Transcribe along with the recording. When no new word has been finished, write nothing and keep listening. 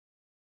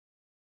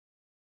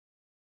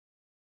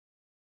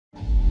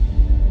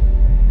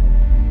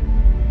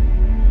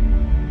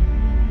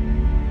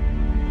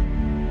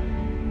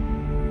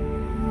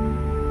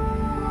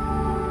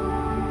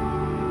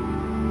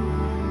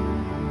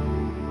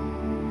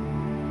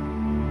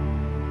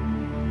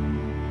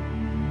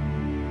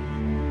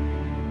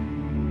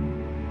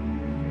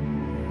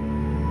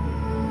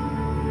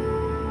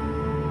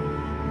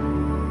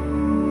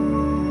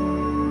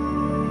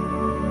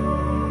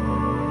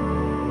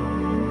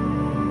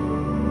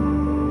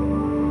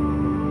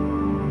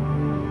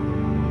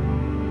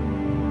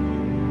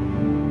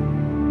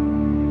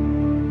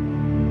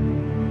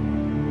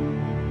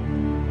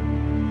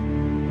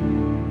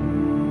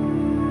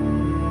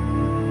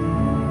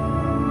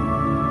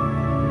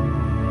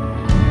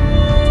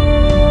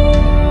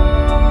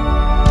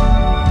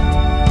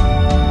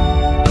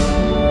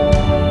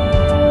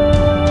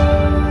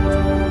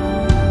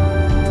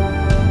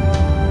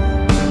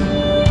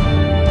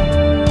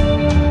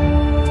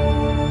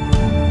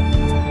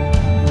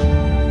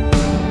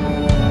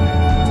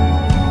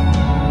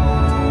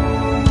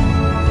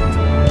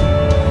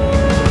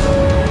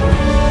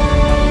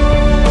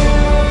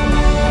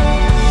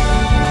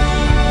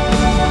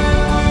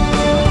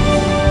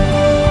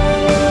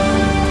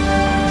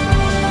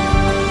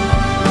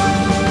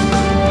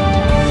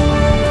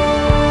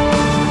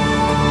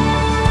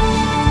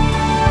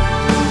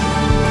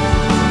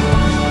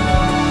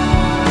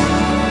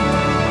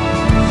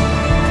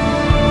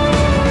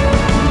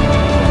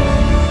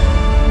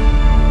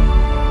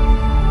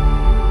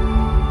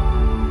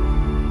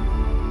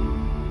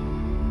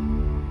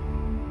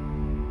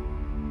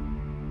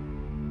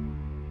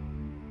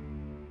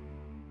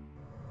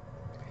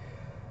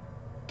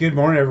Good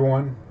morning,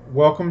 everyone.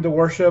 Welcome to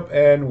worship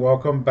and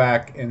welcome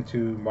back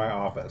into my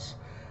office.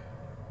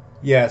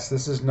 Yes,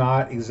 this is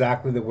not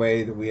exactly the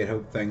way that we had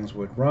hoped things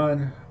would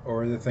run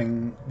or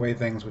the way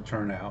things would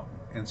turn out.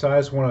 And so I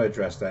just want to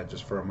address that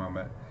just for a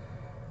moment.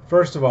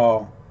 First of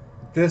all,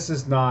 this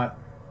is not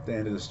the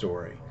end of the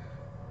story.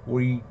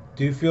 We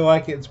do feel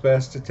like it's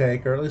best to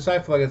take, or at least I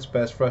feel like it's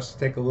best for us to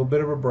take a little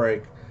bit of a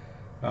break.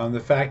 The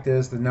fact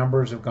is, the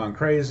numbers have gone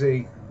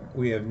crazy.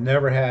 We have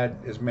never had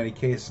as many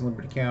cases in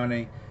Liberty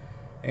County.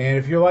 And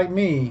if you're like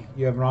me,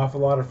 you have an awful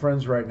lot of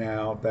friends right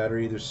now that are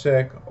either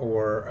sick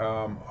or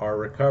are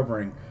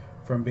recovering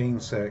from being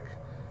sick.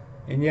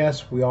 And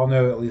yes, we all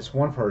know at least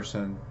one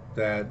person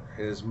that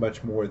is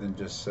much more than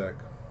just sick.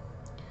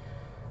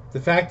 The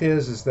fact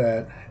is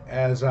that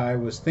as I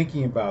was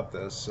thinking about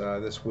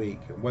this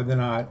week, whether or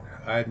not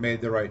I had made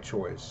the right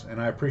choice,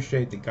 and I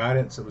appreciate the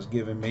guidance that was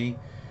given me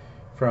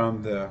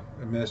from the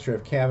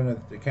administrative cabinet,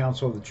 the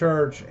council of the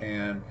church,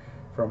 and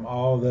from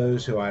all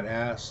those who I'd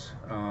asked.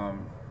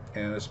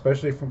 And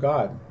especially from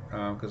God,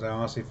 because I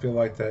honestly feel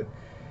like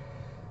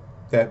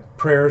that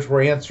prayers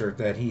were answered,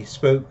 that He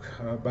spoke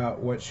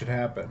about what should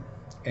happen.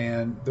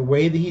 And the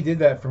way that He did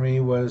that for me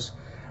was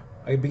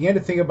I began to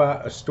think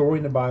about a story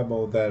in the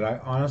Bible that I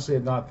honestly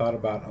had not thought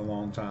about in a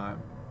long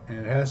time, and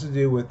it has to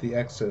do with the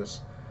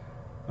Exodus,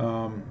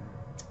 um,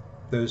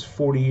 those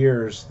 40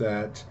 years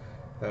that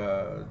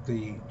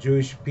the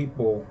Jewish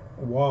people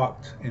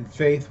walked in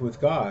faith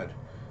with God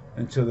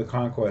until the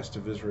conquest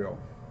of Israel.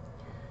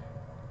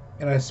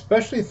 And I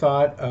especially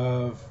thought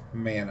of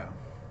manna,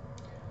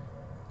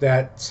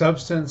 that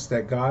substance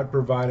that God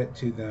provided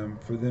to them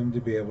for them to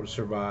be able to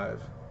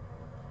survive.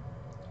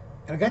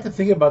 And I got to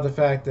thinking about the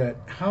fact that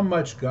how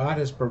much God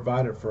has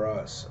provided for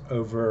us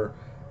over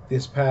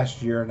this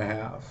past year and a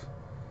half.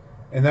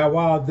 And that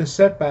while this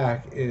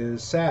setback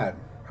is sad,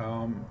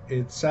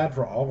 it's sad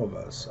for all of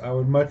us. I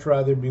would much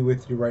rather be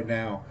with you right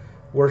now,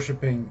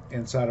 worshiping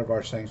inside of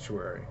our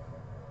sanctuary.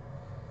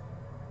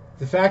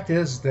 The fact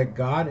is that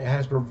God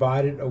has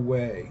provided a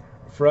way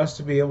for us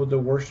to be able to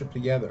worship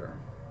together.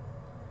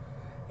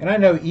 And I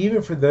know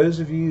even for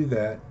those of you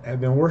that have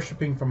been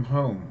worshiping from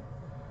home,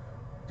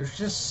 there's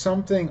just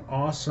something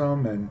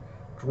awesome and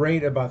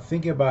great about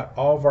thinking about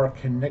all of our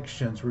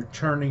connections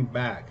returning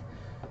back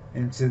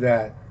into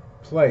that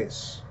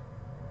place,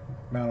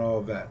 Mount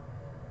Olivet.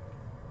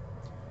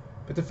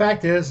 But the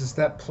fact is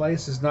that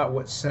place is not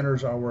what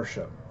centers our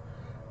worship.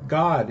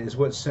 God is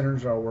what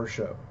centers our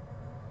worship.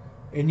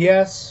 And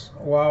yes,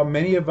 while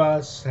many of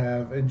us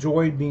have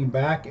enjoyed being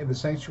back in the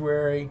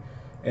sanctuary,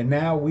 and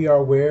now we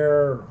are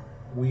where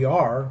we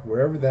are,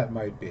 wherever that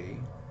might be,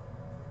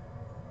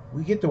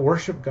 we get to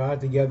worship God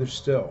together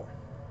still.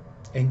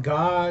 And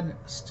God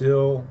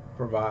still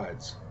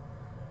provides.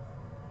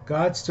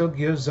 God still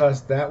gives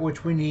us that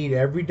which we need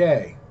every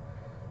day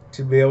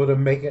to be able to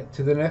make it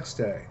to the next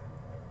day.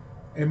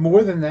 And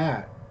more than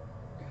that,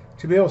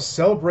 to be able to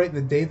celebrate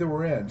the day that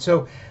we're in.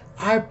 So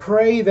I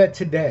pray that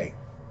today,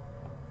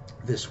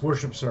 this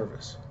worship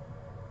service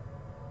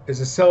is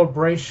a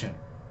celebration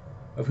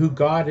of who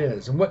God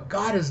is and what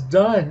God has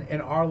done in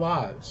our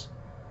lives.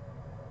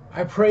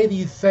 I pray that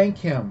you thank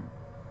Him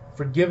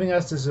for giving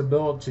us this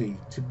ability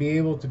to be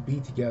able to be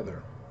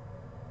together.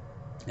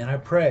 And I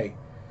pray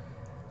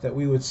that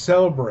we would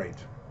celebrate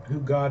who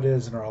God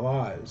is in our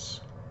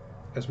lives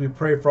as we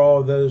pray for all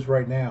of those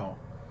right now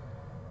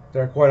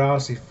that are quite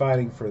honestly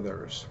fighting for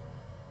theirs.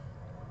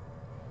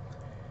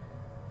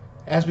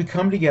 As we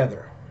come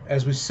together,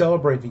 as we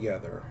celebrate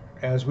together,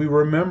 as we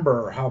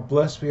remember how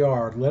blessed we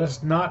are, let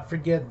us not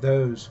forget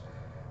those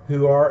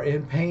who are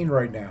in pain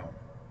right now.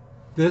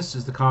 This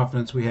is the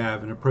confidence we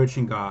have in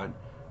approaching God,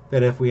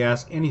 that if we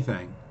ask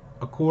anything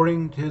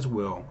according to His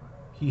will,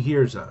 He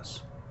hears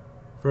us.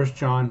 1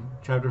 John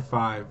chapter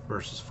 5,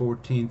 verses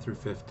 14 through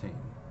 15.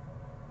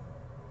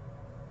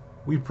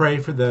 We pray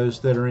for those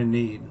that are in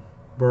need.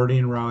 Bertie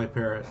and Riley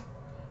Parrott,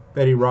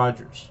 Betty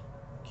Rogers,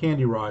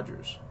 Candy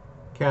Rogers,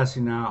 Cassie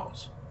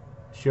Niles,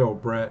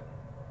 Cheryl Brett,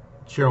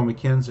 Cheryl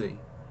McKenzie,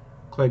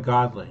 Clay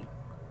Godley,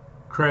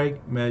 Craig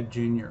Med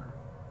Jr.,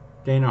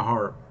 Dana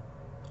Harp,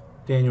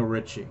 Daniel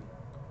Ritchie,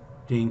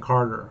 Dean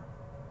Carter,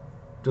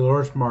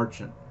 Dolores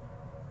Marchant,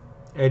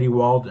 Eddie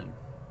Walden,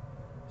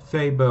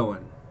 Faye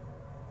Bowen,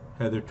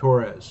 Heather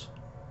Torres,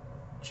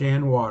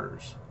 Jan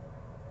Waters,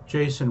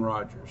 Jason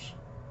Rogers,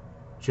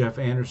 Jeff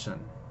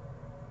Anderson,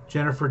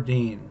 Jennifer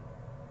Dean,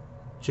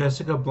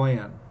 Jessica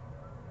Bland,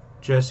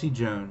 Jesse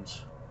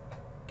Jones,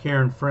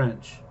 Karen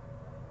French,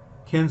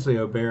 Kinsley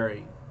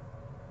O'Berry,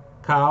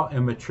 Kyle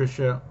and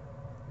Patricia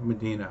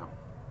Medina,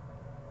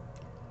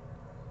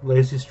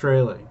 Lacey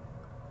Straley,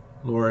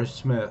 Laura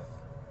Smith,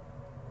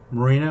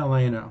 Marina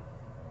Elena,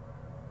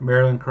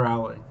 Marilyn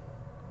Crowley,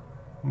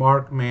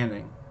 Mark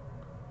Manning,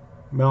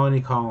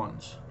 Melanie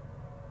Collins,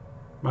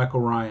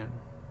 Michael Ryan,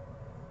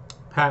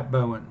 Pat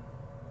Bowen,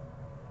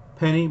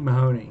 Penny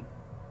Mahoney,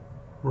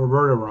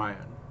 Roberta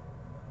Ryan,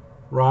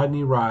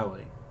 Rodney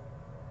Riley,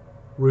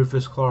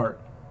 Rufus Clark,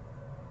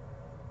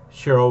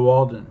 Cheryl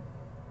Walden,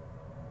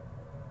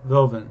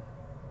 Vilvin,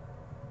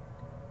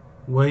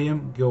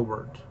 William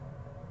Gilbert,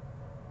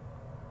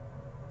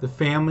 the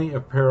family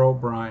of Peril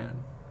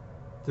O'Brien,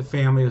 the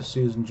family of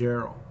Susan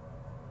Gerald,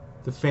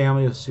 the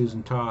family of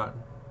Susan Todd,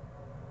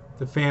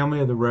 the family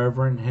of the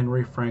Reverend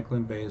Henry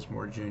Franklin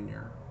Bazemore,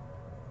 Jr.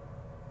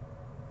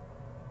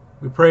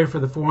 We pray for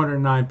the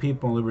 409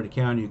 people in Liberty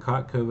County who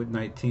caught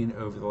COVID-19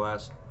 over the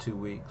last 2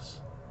 weeks,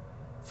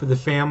 for the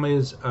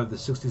families of the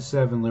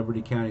 67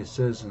 Liberty County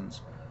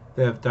citizens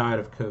that have died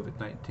of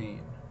COVID-19,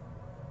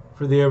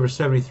 for the over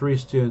 73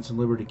 students in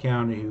Liberty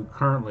County who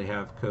currently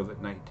have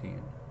COVID-19,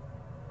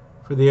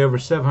 for the over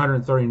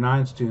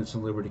 739 students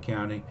in Liberty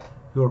County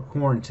who are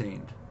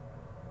quarantined,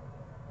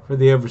 for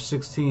the over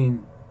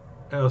 16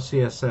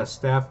 LCSS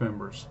staff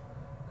members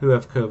who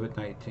have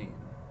COVID-19,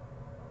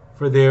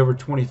 for the over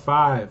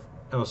 25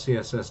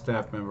 LCSS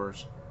staff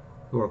members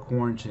who are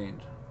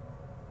quarantined,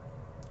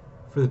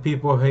 for the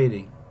people of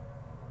Haiti,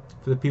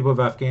 for the people of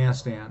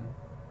Afghanistan,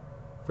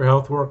 for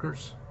health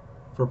workers,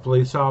 for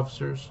police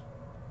officers,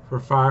 for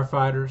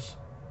firefighters,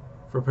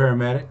 for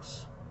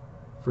paramedics,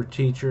 for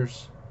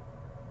teachers,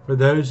 for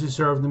those who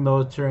serve in the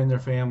military and their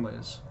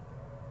families,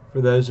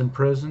 for those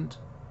imprisoned,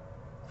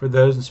 for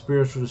those in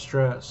spiritual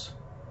distress,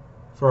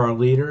 for our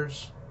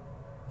leaders,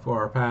 for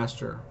our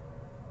pastor,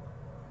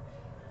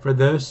 for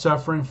those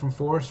suffering from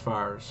forest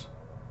fires,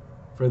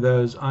 for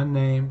those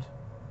unnamed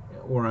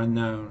or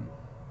unknown.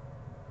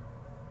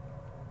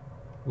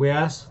 We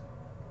ask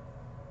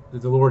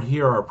that the Lord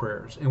hear our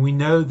prayers, and we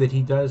know that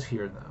He does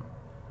hear them.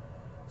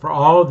 For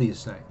all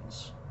these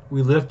things,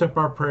 we lift up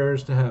our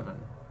prayers to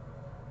heaven,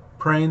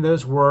 praying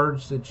those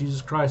words that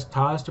Jesus Christ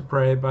taught us to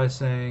pray by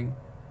saying,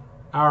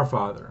 Our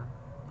Father,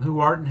 who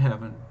art in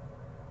heaven,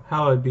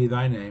 hallowed be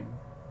thy name.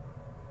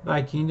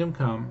 Thy kingdom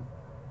come,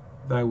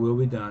 thy will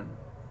be done,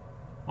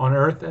 on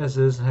earth as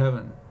it is in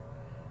heaven.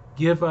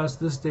 Give us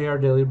this day our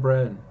daily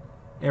bread,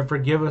 and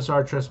forgive us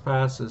our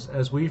trespasses,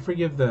 as we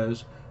forgive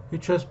those who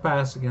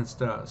trespass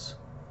against us.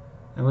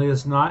 And lead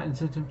us not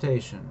into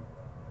temptation,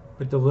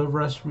 but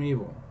deliver us from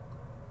evil.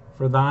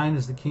 For thine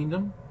is the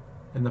kingdom,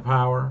 and the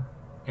power,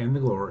 and the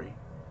glory,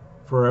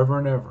 forever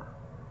and ever.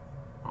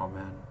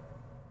 Amen.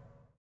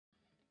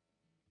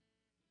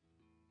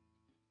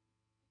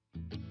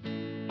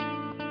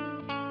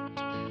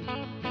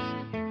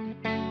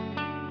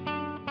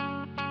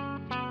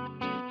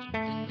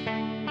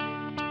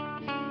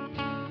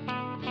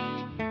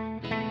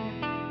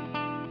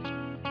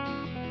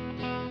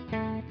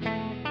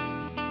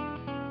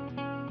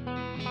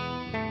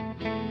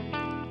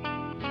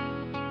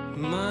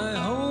 My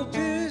hope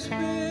is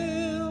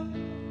built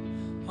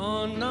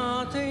on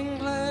nothing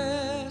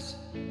less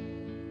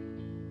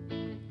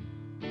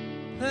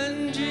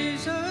than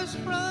Jesus'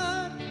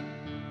 blood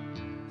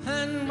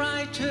and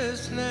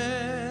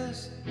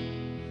righteousness.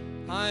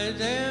 I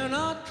dare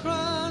not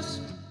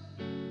trust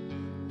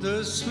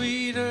the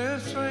sweeter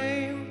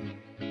frame,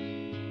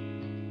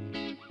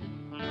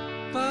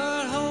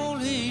 but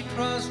wholly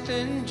trust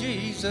in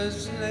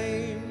Jesus'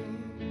 name.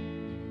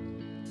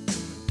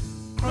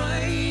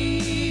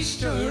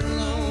 Christ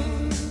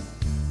alone,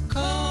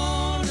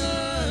 cornerstone,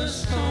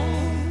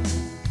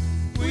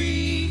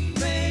 weak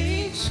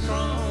made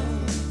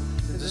strong,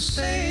 the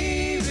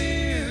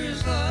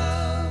Savior's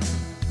love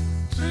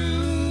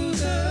through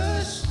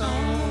the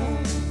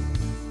storm.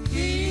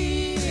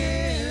 He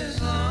is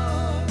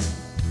love,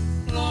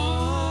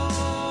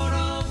 Lord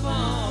of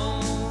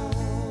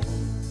all.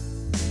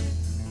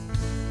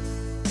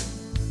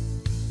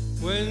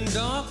 When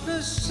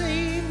darkness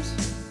seems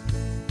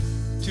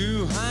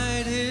to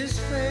hide His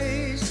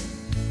face,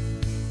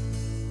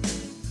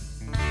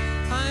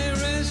 I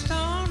rest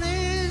on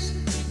His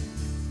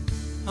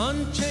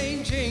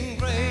unchanging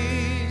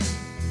grace.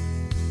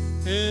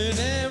 In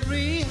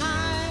every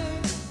high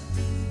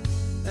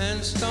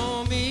and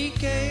stormy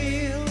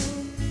gale,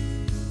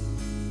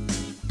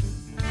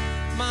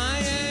 my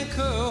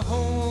anchor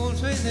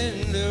holds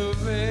within the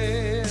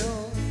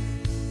veil.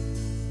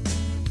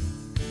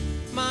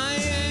 My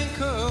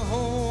anchor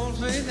holds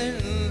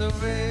within the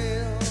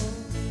veil.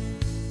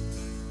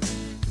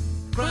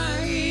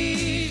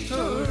 Christ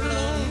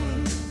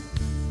alone,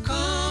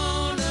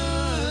 cornerstone,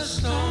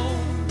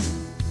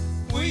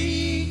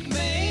 weak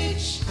made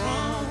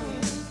strong,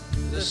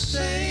 the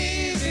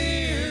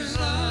Savior's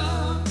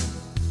love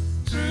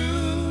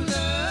through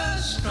the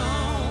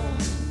storm.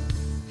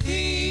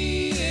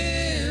 He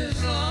is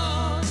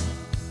Lord,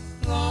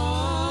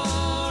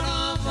 Lord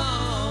of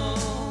all.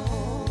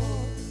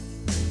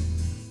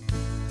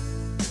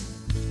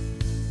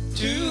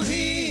 To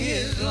He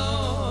is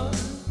Lord,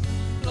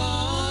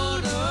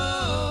 Lord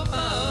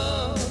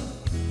above.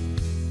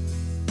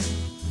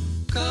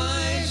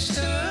 Christ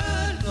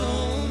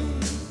alone,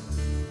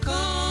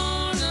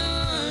 cornerstone,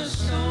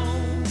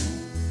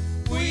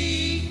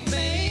 weak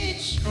made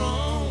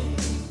strong,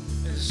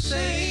 the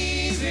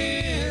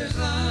Savior's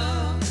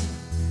love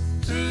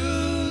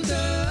through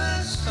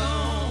the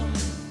storm.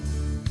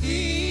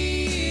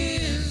 He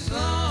is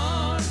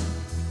Lord,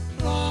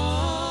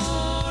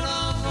 Lord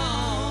of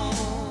all.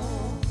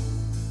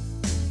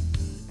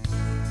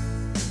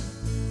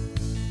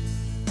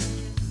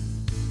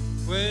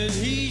 When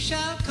He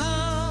shall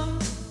come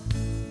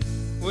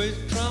with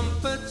trumpets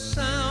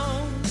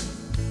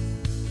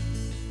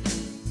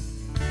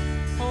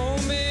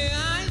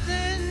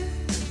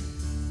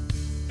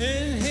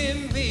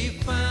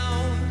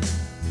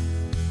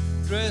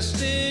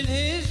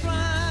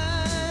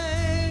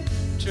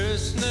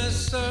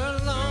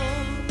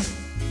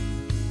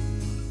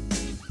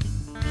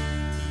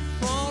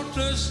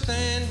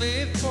stand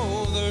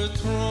before the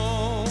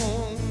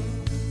throne.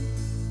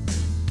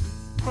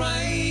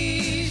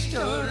 Christ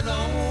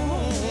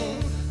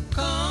alone,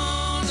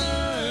 cornerstone,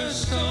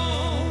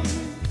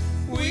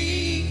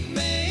 weak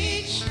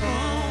made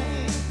strong,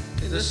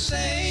 the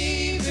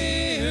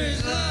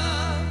Savior's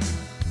love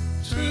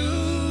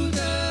through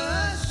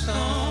the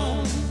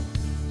storm.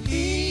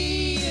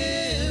 He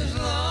is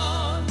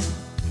Lord,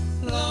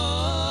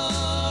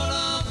 Lord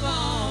of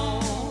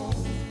all.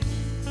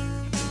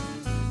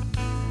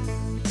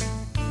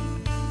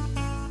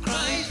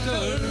 Christ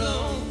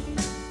alone,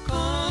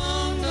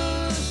 cornerstone,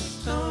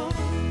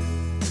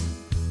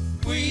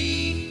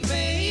 weak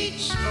made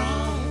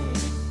strong,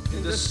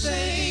 the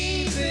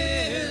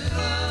Savior's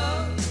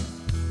love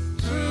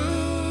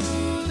through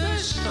the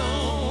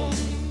storm.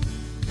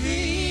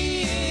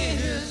 He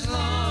is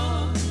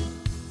Lord,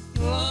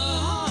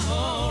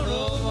 Lord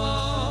of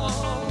all.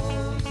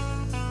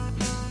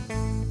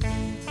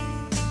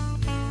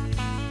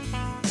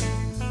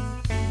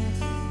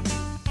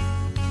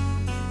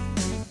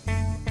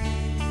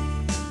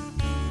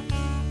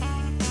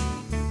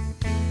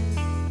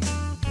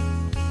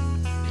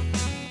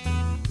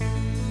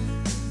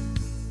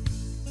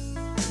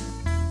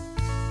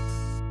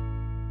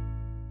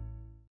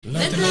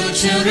 Let the little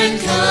children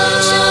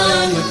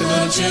come, let the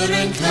little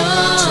children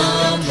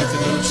come, let the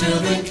little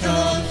children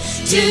come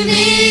to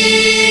me.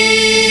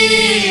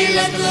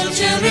 Let the little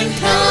children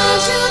come,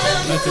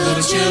 let the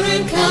little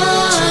children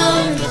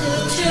come, let the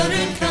little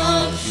children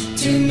come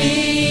to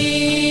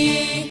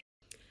me.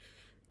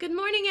 Good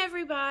morning,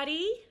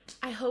 everybody.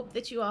 I hope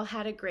that you all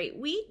had a great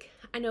week.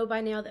 I know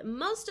by now that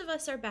most of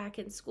us are back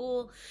in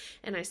school,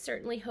 and I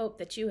certainly hope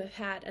that you have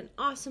had an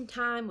awesome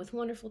time with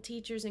wonderful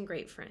teachers and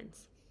great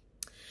friends.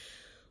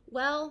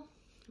 Well,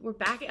 we're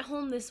back at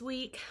home this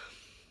week.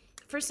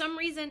 For some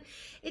reason,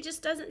 it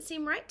just doesn't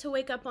seem right to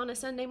wake up on a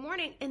Sunday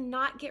morning and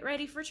not get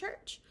ready for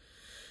church.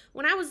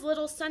 When I was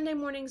little, Sunday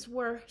mornings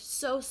were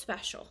so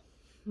special.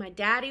 My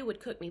daddy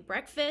would cook me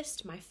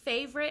breakfast, my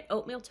favorite,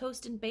 oatmeal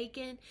toast and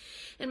bacon,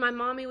 and my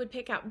mommy would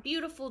pick out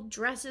beautiful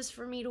dresses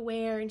for me to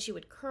wear, and she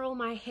would curl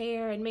my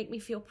hair and make me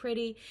feel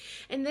pretty.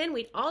 And then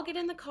we'd all get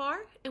in the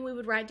car and we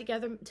would ride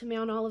together to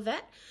Mount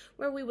Olivet,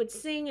 where we would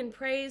sing and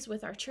praise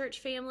with our church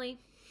family.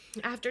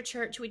 After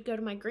church, we'd go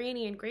to my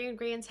granny and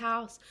grand's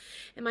house,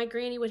 and my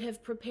granny would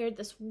have prepared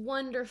this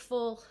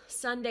wonderful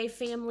Sunday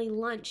family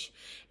lunch,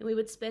 and we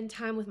would spend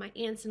time with my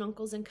aunts and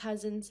uncles and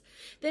cousins.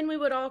 Then we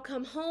would all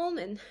come home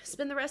and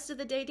spend the rest of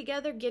the day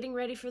together getting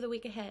ready for the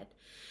week ahead.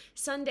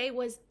 Sunday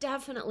was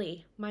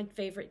definitely my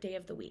favorite day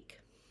of the week.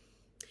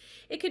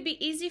 It could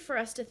be easy for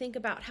us to think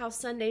about how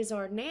Sundays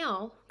are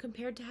now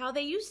compared to how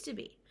they used to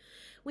be.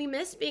 We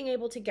miss being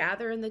able to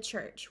gather in the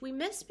church. We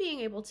miss being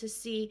able to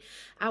see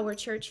our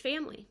church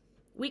family.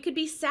 We could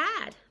be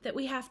sad that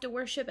we have to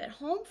worship at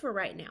home for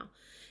right now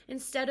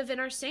instead of in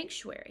our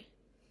sanctuary.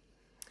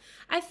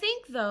 I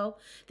think, though,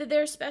 that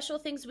there are special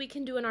things we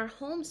can do in our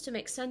homes to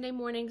make Sunday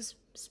mornings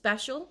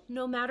special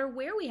no matter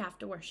where we have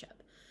to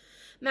worship.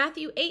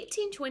 Matthew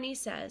 18:20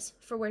 says,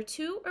 "For where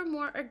two or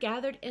more are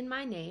gathered in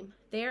my name,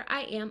 there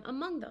I am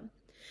among them."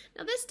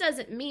 Now, this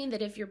doesn't mean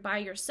that if you're by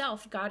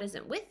yourself, God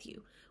isn't with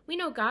you. We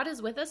know God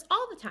is with us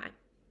all the time.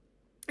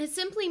 It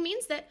simply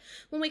means that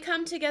when we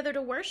come together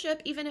to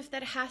worship, even if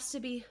that has to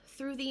be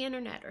through the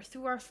internet or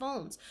through our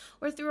phones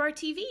or through our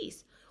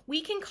TVs, we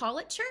can call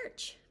it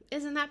church.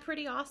 Isn't that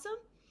pretty awesome?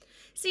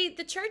 See,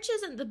 the church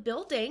isn't the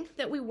building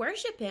that we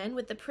worship in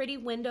with the pretty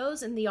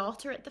windows and the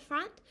altar at the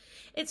front.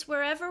 It's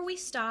wherever we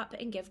stop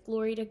and give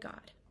glory to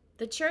God.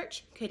 The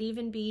church could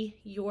even be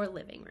your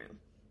living room.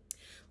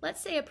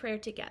 Let's say a prayer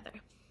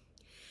together.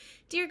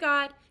 Dear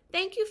God,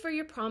 thank you for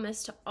your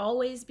promise to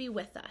always be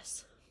with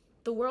us.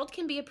 The world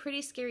can be a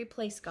pretty scary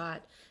place,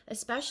 God,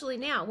 especially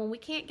now when we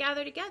can't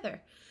gather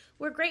together.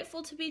 We're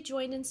grateful to be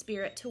joined in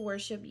spirit to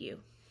worship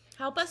you.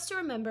 Help us to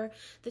remember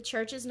the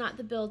church is not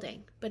the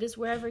building, but is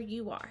wherever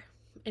you are.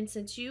 And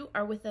since you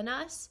are within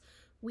us,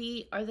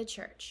 we are the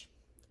church.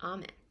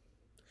 Amen.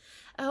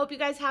 I hope you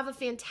guys have a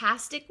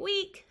fantastic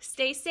week.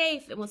 Stay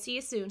safe, and we'll see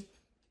you soon.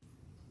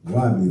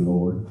 Why me,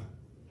 Lord?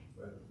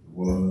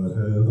 What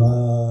have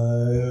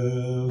I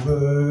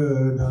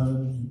ever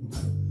done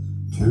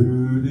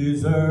to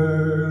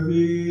deserve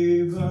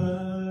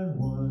even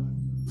one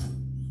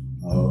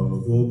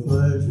of the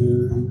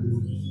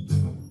pleasures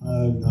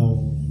I've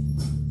known?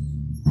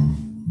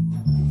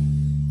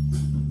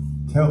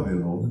 Tell me,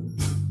 Lord,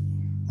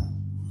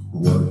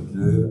 what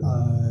did I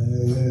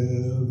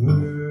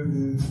ever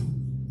do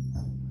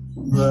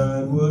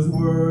that was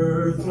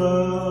worth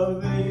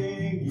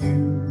loving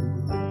you,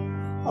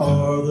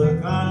 or the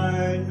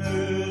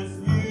kindness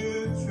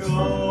you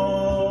show?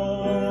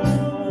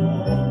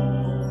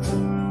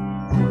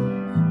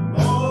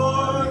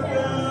 Lord,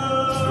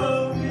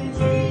 help me,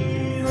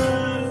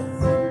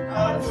 Jesus,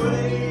 I've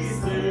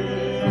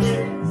wasted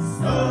it.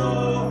 So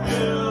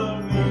help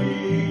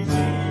me,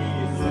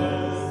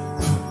 Jesus,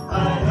 I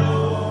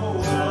know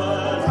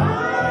what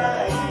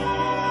I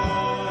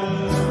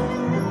am.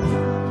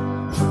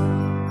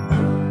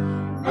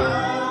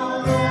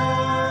 Now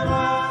that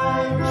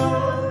I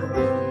know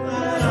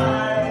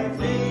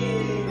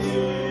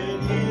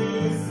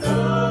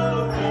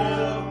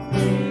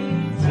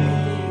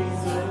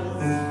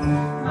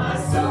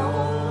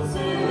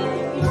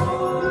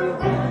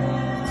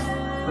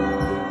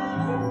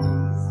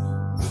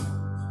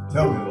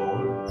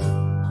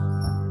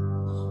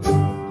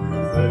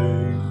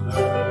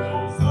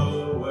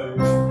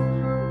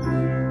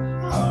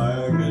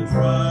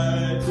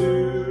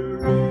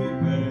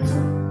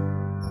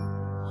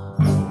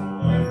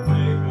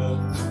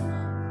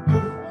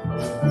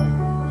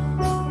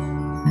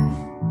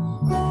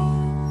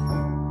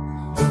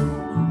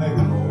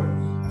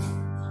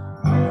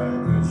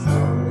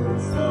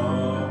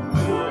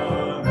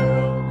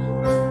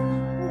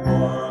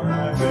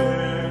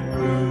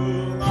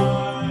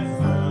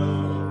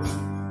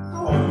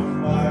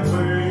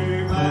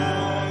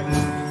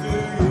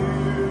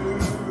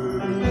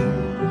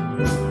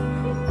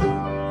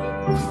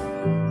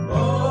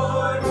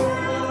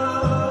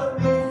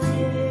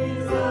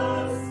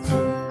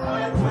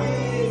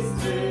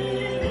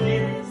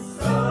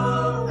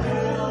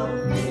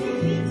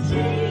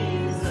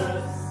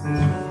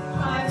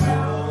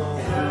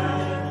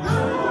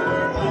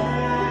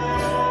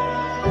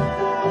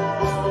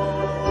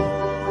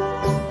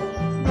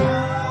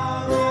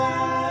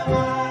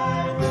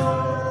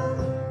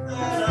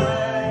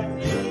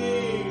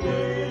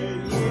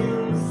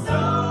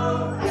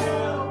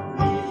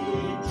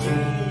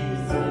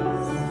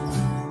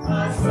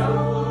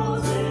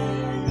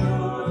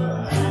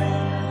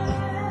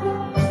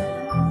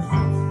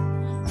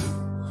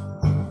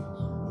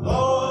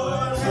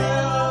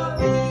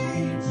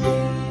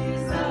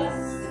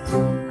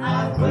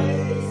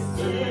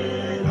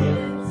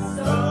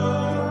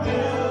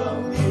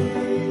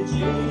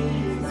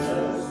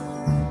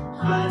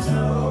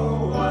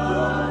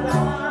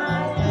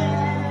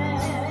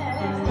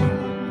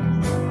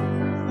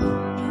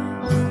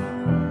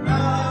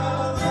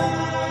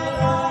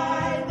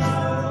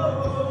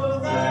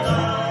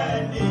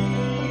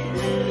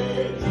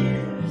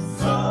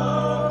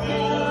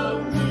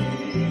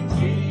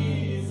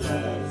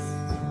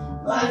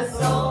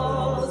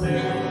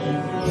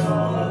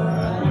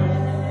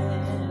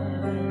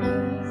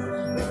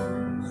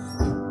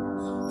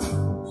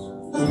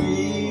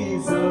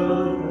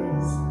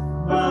Jesus,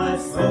 my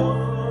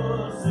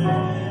soul's in your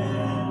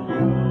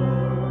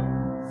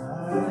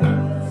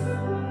hands.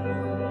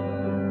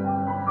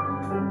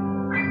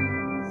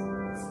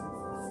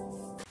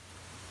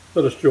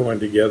 Let us join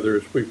together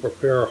as we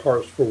prepare our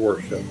hearts for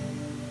worship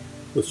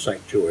with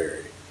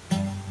Sanctuary.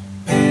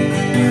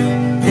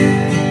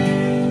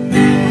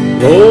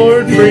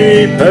 Lord,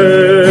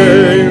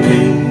 prepare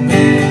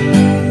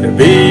me to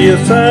be a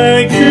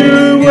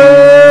sanctuary,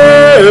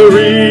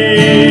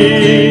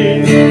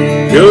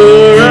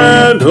 pure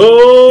and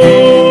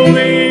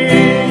holy,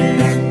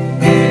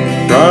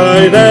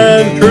 tried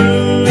and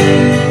true,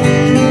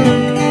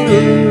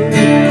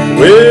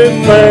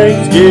 with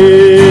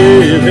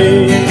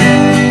thanksgiving.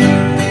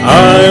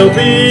 I'll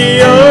be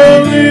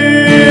a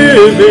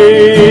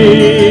living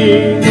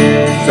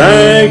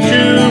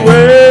sanctuary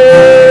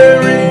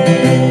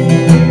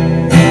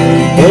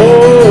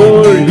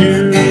for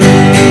you.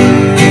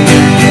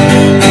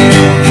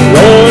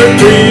 Lord,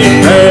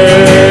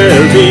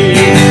 prepare me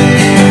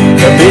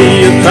to be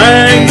a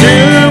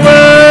sanctuary,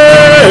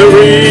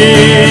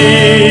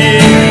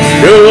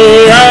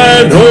 pure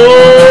and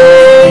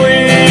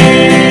holy,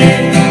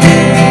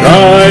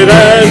 tried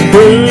and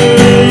true.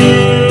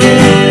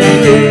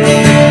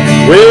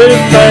 With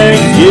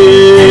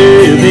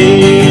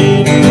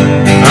thanksgiving,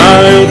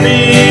 I'll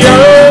be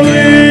a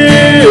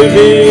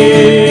living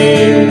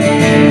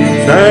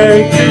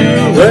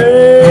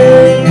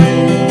sanctuary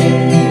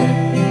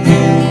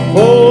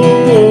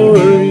for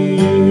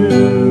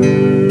you.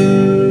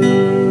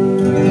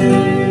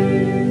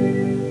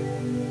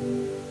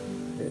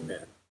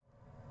 Amen.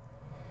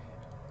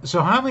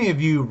 So how many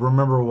of you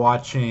remember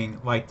watching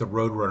like the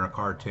Roadrunner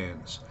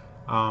cartoons?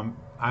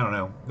 I don't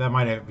know. That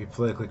might not be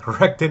politically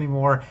correct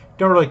anymore.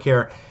 Don't really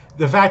care.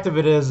 The fact of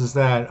it is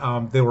that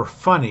they were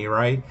funny,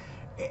 right?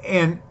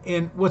 And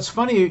what's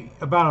funny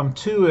about them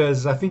too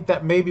is I think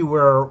that maybe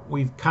where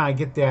we kind of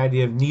get the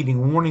idea of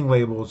needing warning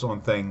labels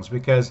on things,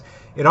 because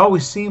it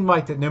always seemed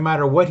like that no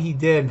matter what he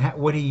did and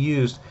what he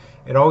used,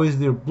 it always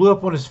either blew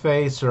up on his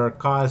face or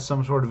caused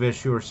some sort of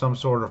issue or some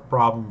sort of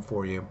problem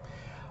for you.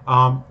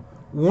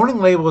 Warning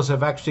labels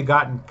have actually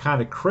gotten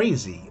kind of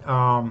crazy.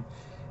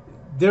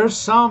 There's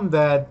some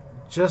that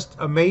just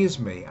amaze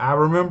me. I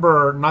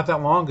remember not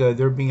that long ago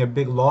there being a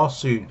big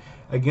lawsuit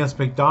against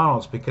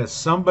McDonald's because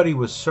somebody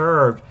was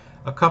served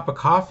a cup of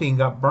coffee and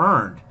got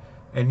burned.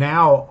 And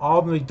now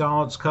all the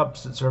McDonald's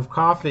cups that serve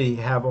coffee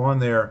have on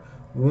their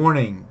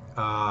warning,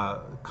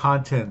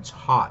 contents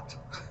hot.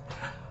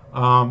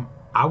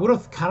 I would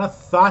have kind of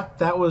thought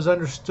that was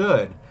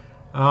understood.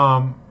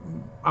 I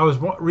was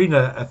reading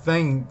a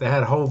thing that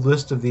had a whole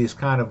list of these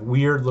kind of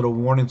weird little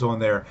warnings on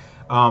there.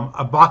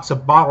 A box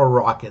of bottle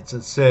rockets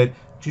that said,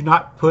 "Do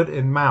not put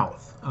in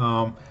mouth."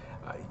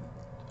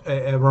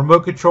 A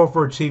remote control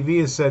for a TV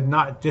has said,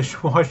 "Not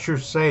dishwasher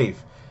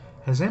safe."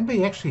 Has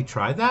anybody actually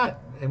tried that?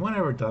 Anyone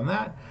ever done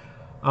that?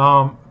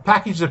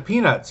 Packages of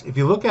peanuts. If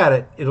you look at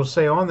it, it'll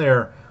say on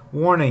there,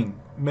 "Warning,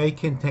 may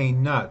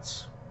contain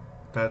nuts."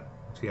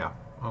 Yeah,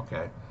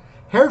 okay.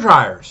 Hair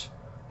dryers.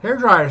 Hair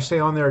dryers say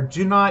on there,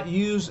 "Do not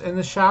use in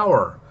the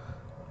shower."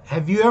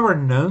 Have you ever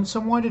known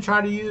someone to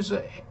try to use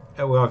it?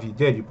 Well, if you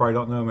did, you probably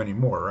don't know them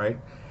anymore, right?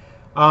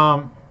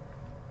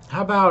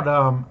 How about,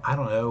 I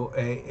don't know,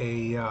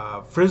 a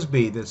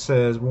Frisbee that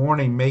says,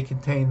 "Warning, may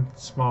contain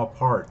small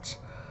parts."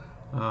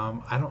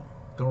 I don't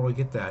really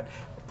get that.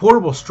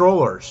 Portable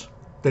strollers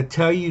that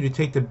tell you to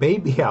take the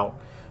baby out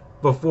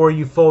before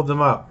you fold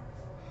them up.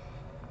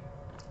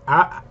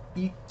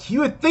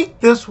 You would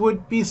think this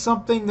would be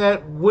something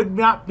that would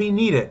not be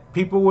needed.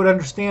 People would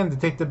understand to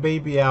take the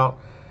baby out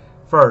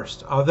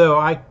first. Although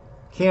I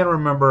can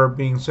remember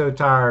being so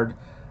tired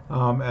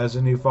as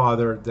a new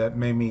father that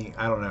maybe,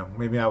 I don't know,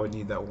 maybe I would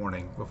need that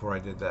warning before I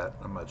did that.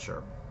 I'm not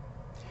sure.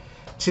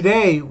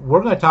 Today,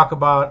 we're going to talk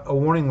about a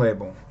warning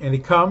label, and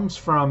it comes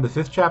from the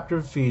 5th chapter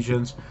of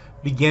Ephesians,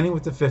 beginning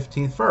with the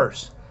 15th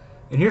verse.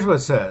 And here's what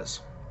it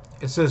says.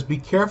 It says, "Be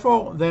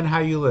careful then how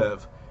you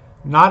live,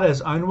 not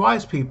as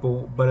unwise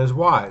people, but as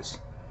wise,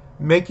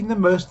 making the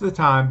most of the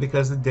time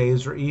because the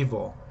days are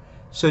evil.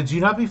 So do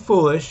not be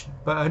foolish,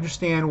 but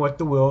understand what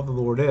the will of the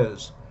Lord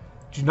is.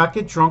 Do not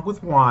get drunk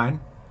with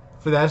wine,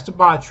 for that is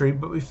debauchery,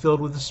 but be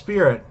filled with the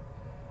Spirit.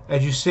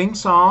 As you sing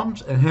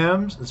psalms and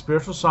hymns and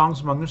spiritual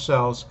songs among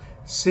yourselves,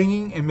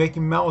 singing and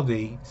making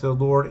melody to the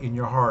Lord in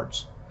your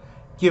hearts,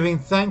 giving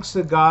thanks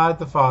to God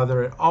the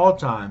Father at all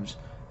times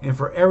and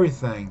for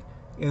everything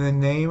in the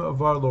name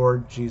of our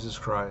Lord Jesus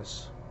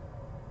Christ."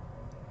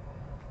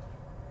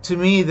 To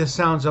me, this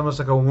sounds almost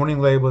like a warning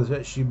label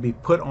that should be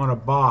put on a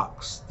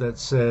box that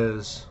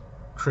says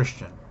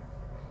Christian.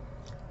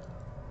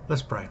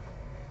 Let's pray.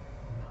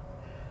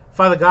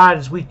 Father God,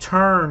 as we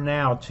turn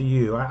now to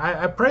you,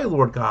 I pray,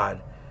 Lord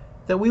God,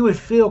 that we would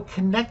feel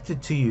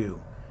connected to you,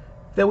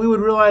 that we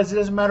would realize it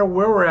doesn't matter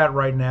where we're at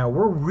right now.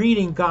 We're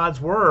reading God's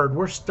Word.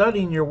 We're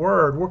studying your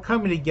Word. We're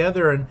coming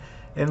together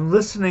and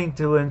listening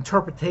to an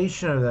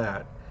interpretation of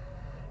that.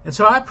 And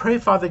so I pray,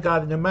 Father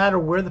God, that no matter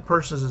where the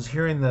person is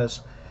hearing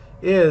this,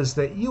 is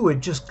that you would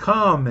just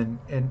come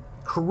and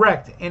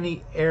correct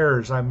any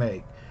errors I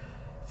make,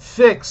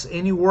 fix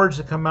any words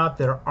that come out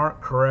that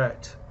aren't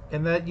correct,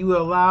 and that you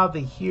allow the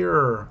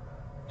hearer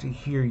to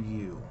hear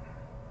you.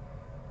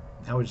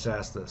 I would just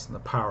ask this in the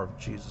power of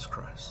Jesus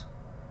Christ.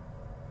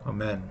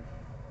 Amen.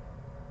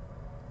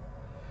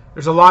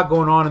 There's a lot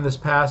going on in this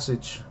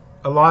passage,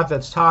 a lot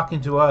that's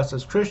talking to us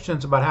as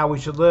Christians about how we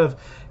should live.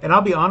 And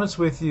I'll be honest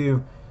with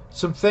you,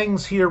 some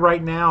things here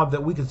right now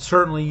that we could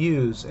certainly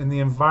use in the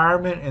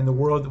environment and the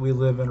world that we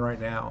live in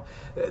right now.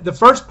 The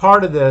first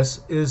part of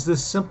this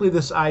is simply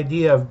this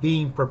idea of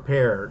being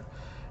prepared.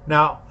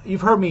 Now,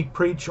 you've heard me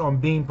preach on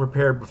being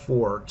prepared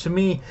before. To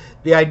me,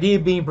 the idea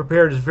of being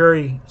prepared is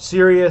very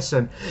serious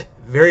and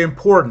very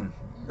important.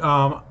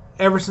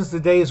 Ever since the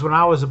days when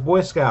I was a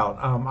Boy Scout,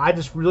 I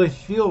just really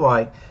feel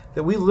like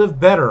that we live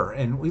better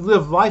and we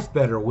live life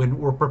better when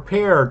we're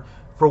prepared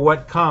for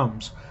what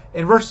comes.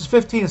 In verses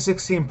 15 and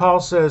 16, Paul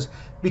says,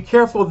 "Be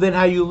careful then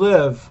how you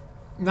live,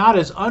 not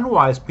as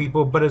unwise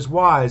people, but as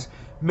wise,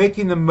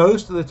 making the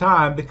most of the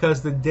time,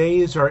 because the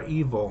days are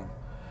evil."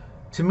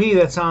 To me,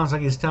 that sounds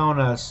like he's telling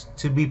us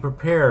to be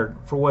prepared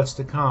for what's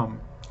to come.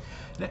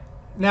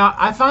 Now,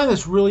 I find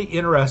this really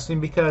interesting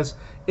because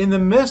in the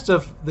midst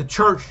of the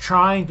church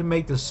trying to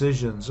make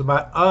decisions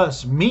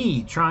about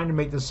me trying to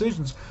make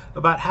decisions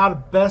about how to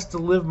best to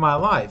live my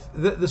life,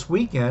 this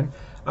weekend,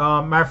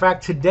 matter of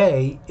fact,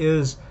 today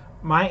is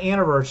my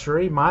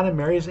anniversary, mine and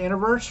Mary's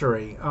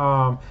anniversary.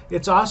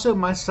 It's also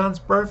my son's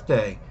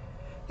birthday.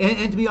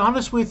 And to be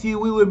honest with you,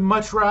 we would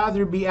much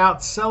rather be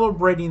out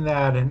celebrating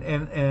that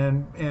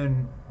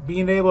and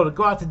being able to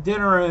go out to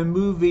dinner and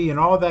movie and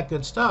all that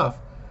good stuff.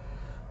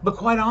 But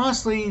quite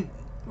honestly,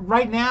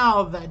 right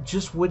now, that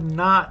just would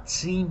not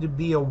seem to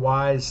be a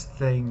wise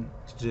thing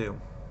to do.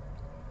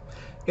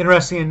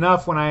 Interesting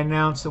enough, when I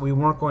announced that we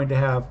weren't going to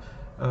have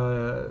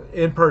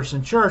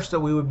in-person church, that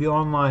we would be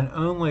online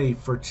only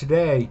for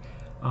today,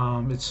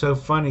 it's so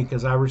funny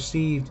because I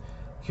received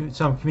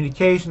some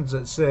communications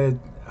that said,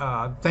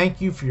 thank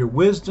you for your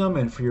wisdom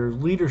and for your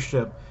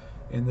leadership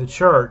in the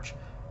church.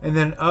 And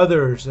then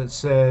others that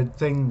said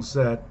things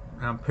that,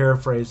 I'm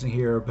paraphrasing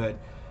here, but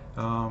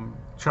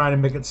trying to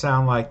make it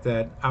sound like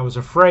that I was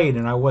afraid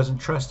and I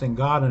wasn't trusting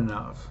God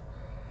enough.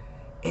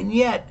 And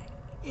yet,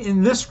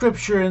 in this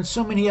scripture and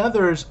so many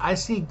others, I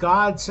see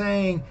God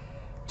saying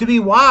to be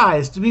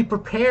wise, to be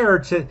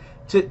prepared,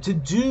 to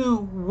do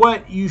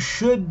what you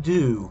should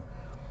do.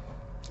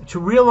 To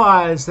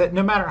realize that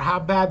no matter how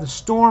bad the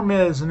storm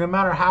is, and no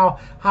matter how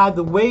high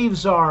the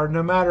waves are,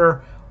 no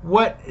matter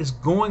what is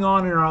going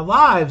on in our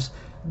lives,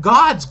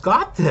 God's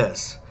got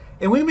this.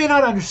 And we may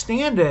not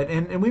understand it,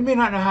 and we may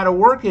not know how to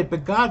work it,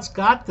 but God's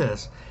got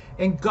this.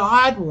 And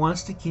God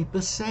wants to keep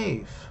us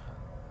safe.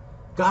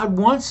 God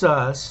wants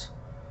us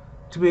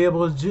to be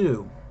able to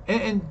do.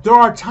 And there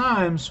are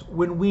times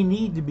when we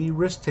need to be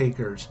risk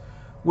takers,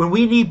 when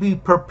we need to be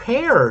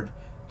prepared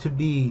to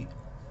be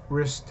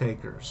risk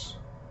takers.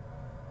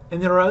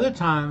 And there are other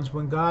times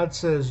when God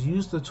says,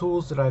 use the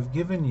tools that I've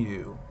given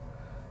you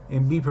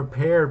and be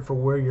prepared for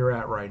where you're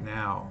at right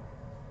now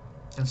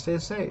and stay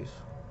safe.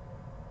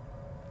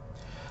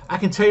 I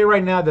can tell you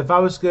right now that if I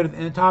was to go to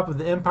the top of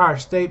the Empire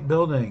State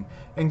Building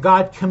and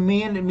God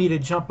commanded me to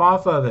jump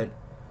off of it,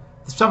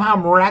 somehow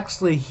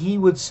miraculously He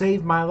would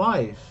save my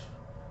life.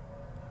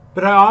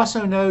 But I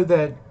also know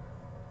that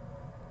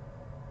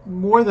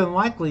more than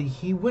likely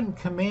He wouldn't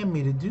command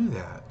me to do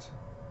that.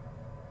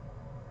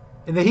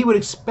 And that He would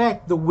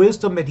expect the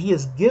wisdom that He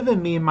has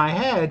given me in my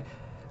head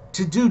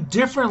to do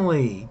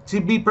differently,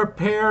 to be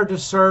prepared to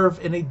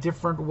serve in a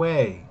different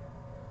way.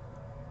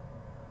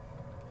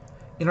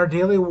 In our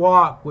daily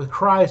walk with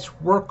Christ,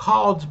 we're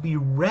called to be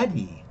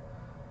ready,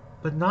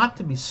 but not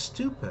to be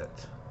stupid.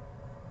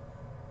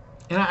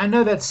 And I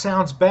know that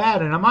sounds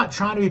bad, and I'm not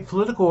trying to be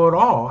political at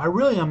all. I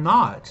really am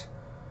not.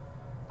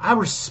 I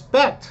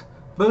respect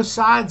both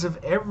sides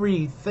of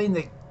everything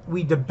that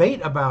we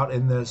debate about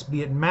in this,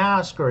 be it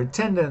mask or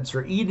attendance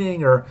or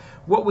eating or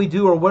what we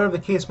do or whatever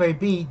the case may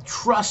be.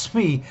 Trust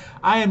me,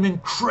 I am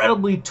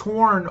incredibly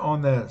torn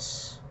on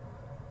this.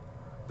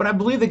 But I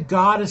believe that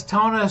God is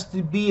telling us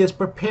to be as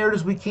prepared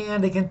as we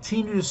can to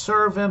continue to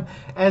serve Him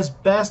as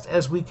best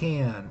as we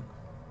can.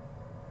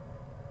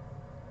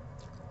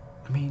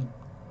 I mean,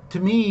 to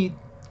me,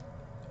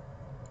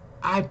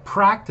 I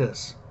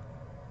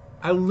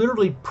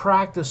literally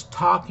practice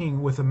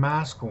talking with a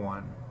mask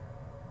on.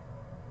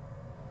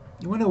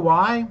 You want to know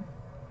why?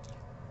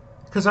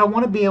 Because I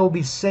want to be able to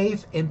be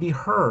safe and be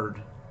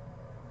heard.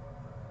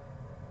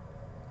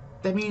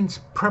 That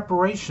means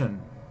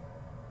preparation.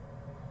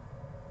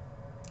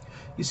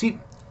 You see,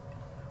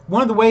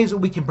 one of the ways that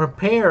we can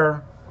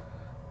prepare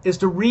is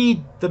to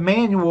read the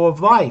manual of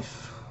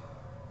life.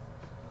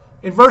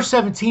 In verse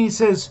 17 he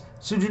says,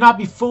 "So do not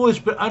be foolish,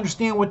 but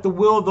understand what the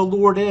will of the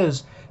Lord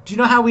is." Do you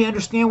know how we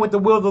understand what the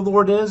will of the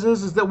Lord is?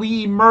 Is that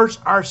we immerse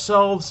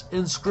ourselves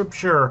in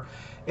Scripture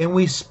and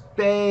we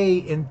stay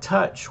in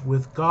touch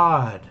with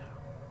God.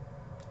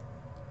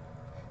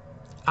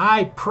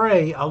 I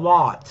pray a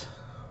lot.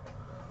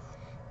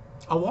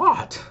 A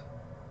lot.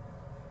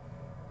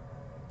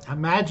 I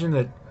imagine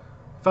that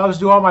If I was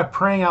to do all my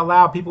praying out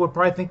loud, people would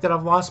probably think that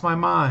I've lost my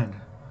mind.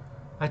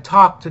 I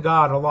talk to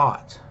God a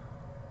lot.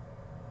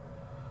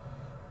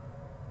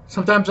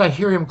 Sometimes I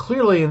hear him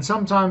clearly and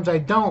sometimes I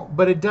don't,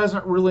 but it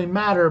doesn't really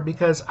matter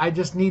because I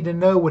just need to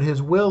know what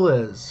his will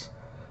is.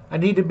 I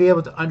need to be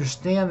able to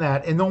understand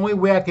that. And the only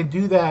way I can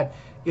do that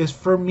is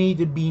for me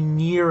to be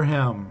near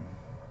him.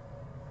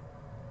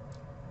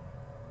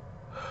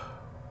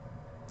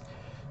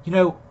 You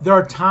know, there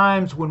are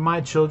times when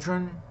my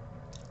children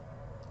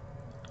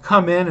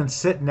come in and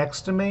sit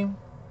next to me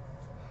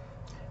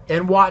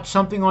and watch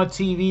something on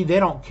TV they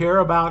don't care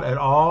about at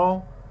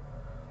all.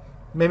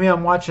 Maybe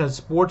I'm watching a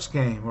sports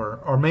game,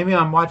 or maybe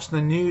I'm watching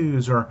the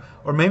news, or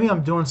maybe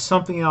I'm doing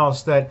something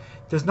else that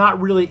does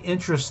not really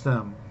interest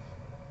them.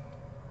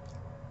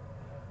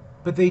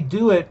 But they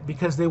do it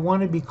because they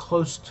want to be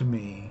close to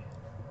me.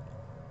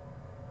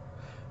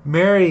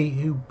 Mary,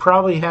 who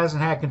probably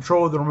hasn't had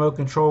control of the remote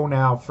control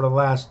now for the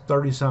last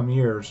 30-some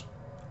years,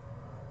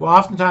 will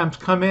oftentimes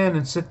come in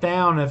and sit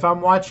down. And if I'm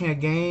watching a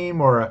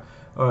game or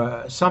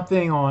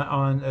something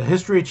on a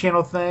History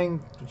Channel thing,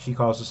 which she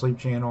calls the Sleep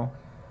Channel,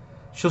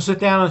 she'll sit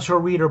down and she'll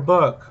read her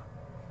book.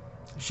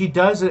 She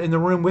does it in the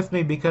room with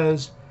me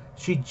because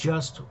she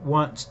just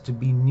wants to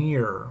be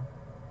near.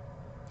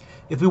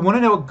 If we want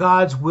to know what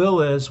God's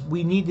will is,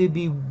 we need to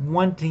be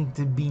wanting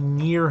to be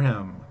near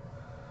him.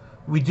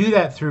 We do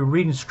that through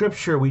reading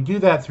scripture. We do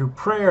that through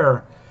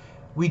prayer.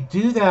 We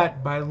do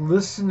that by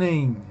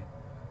listening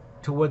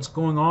to what's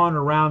going on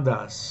around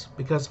us,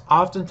 because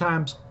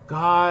oftentimes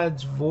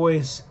God's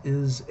voice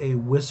is a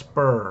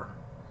whisper.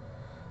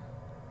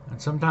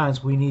 And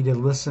sometimes we need to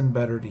listen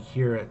better to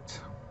hear it.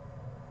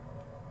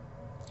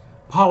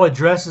 Paul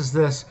addresses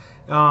this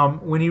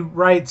when he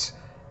writes,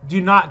 "Do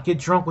not get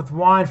drunk with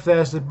wine, for that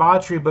is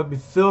debauchery, but be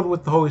filled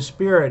with the Holy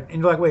Spirit."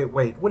 And you're like,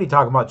 wait, what are you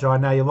talking about,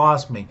 John? Now you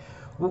lost me.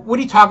 What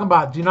are you talking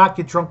about? Do not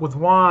get drunk with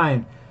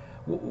wine.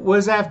 What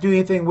does that have to do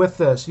anything with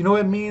this? You know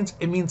what it means?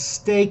 It means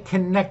stay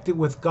connected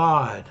with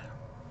God.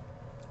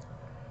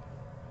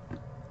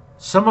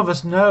 Some of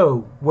us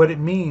know what it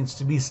means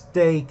to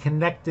stay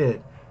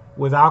connected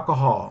with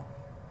alcohol,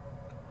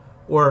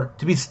 or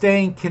to be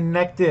staying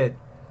connected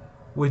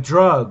with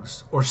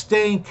drugs, or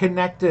staying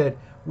connected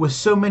with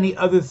so many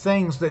other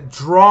things that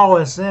draw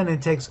us in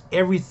and takes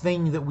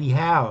everything that we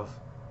have.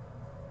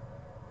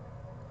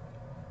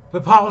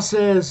 But Paul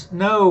says,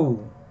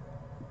 no,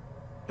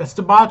 that's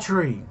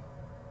debauchery.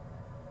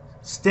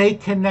 Stay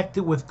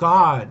connected with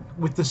God,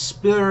 with the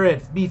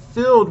Spirit. Be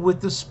filled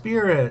with the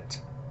Spirit.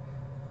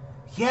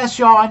 Yes,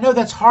 y'all, I know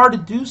that's hard to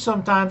do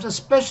sometimes,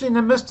 especially in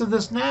the midst of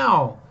this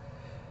now.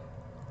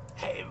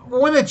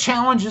 One of the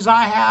challenges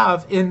I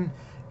have in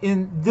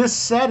this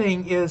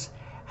setting is,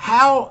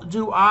 how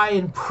do I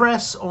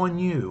impress on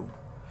you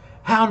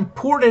how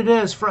important it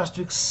is for us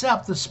to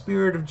accept the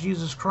Spirit of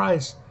Jesus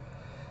Christ,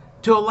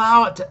 to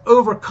allow it to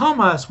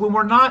overcome us when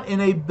we're not in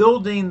a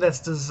building that's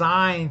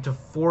designed to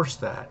force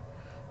that.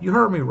 You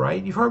heard me,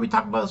 right? You've heard me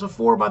talk about this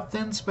before, about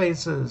thin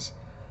spaces.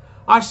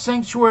 Our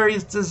sanctuary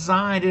is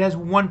designed, it has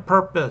one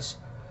purpose,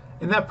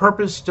 and that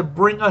purpose is to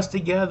bring us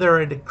together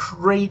and to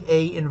create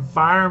an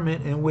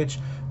environment in which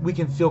we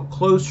can feel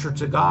closer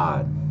to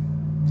God.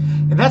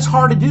 And that's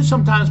hard to do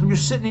sometimes when you're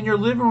sitting in your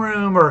living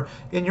room or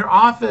in your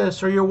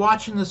office, or you're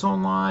watching this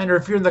online, or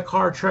if you're in the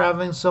car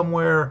traveling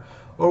somewhere,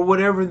 or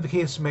whatever the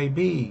case may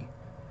be.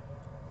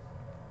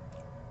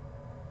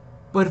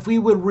 But if we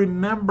would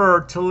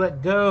remember to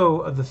let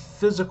go of the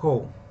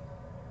physical.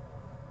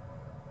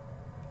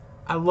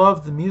 I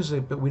love the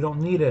music, but we don't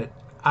need it.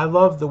 I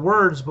love the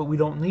words, but we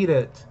don't need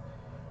it.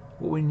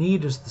 What we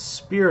need is the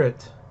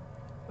Spirit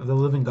of the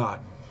living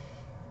God.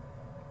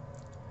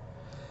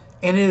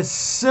 And it is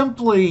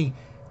simply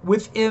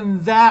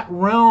within that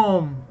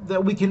realm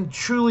that we can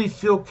truly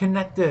feel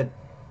connected.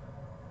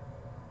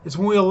 It's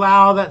when we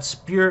allow that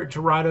Spirit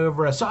to ride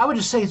over us. So I would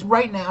just say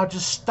right now,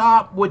 just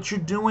stop what you're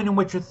doing and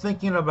what you're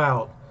thinking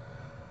about.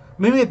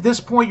 Maybe at this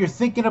point you're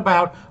thinking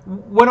about,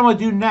 what am I going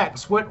to do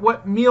next?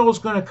 What meal is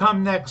going to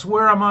come next?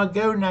 Where am I going to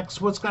go next?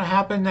 What's going to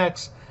happen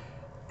next?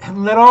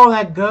 And let all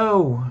that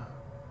go.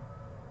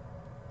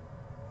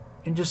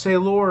 And just say,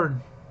 Lord,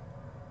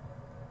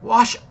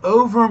 wash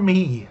over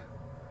me.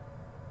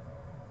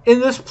 In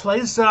this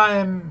place that I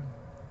am,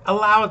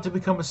 allow it to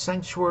become a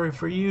sanctuary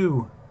for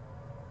you.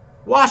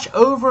 Wash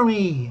over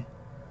me.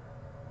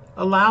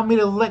 Allow me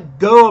to let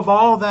go of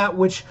all that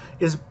which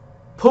is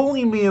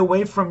pulling me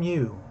away from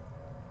you.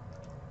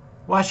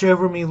 Wash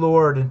over me,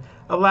 Lord, and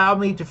allow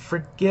me to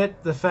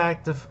forget the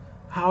fact of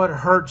how it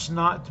hurts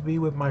not to be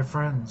with my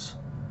friends.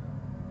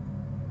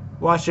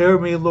 Wash over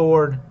me,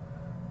 Lord.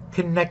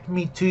 Connect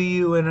me to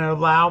you and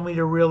allow me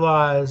to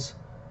realize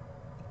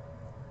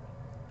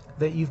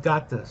that you've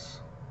got this.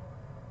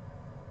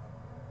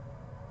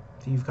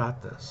 You've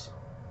got this.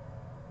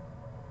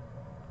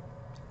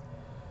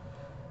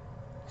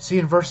 See,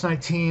 in verse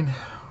 19,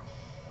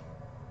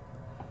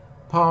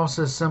 Paul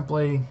says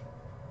simply,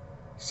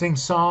 sing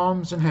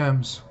psalms and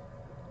hymns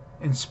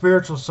and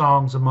spiritual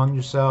songs among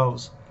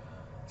yourselves,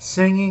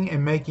 singing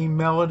and making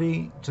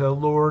melody to the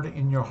Lord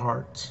in your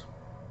hearts.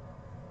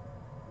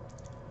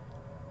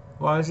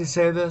 Why does he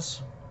say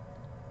this?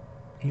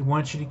 He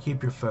wants you to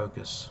keep your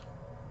focus.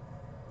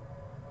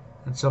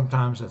 And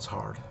sometimes it's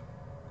hard.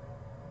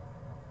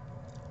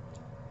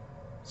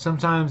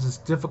 Sometimes it's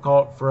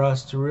difficult for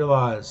us to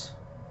realize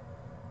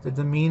that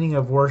the meaning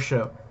of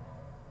worship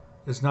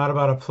is not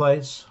about a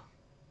place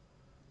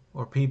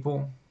or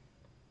people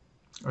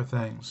or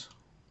things.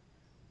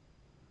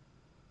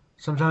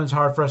 Sometimes it's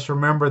hard for us to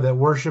remember that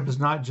worship is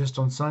not just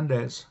on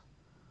Sundays,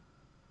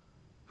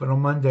 but on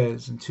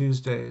Mondays and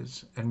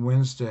Tuesdays and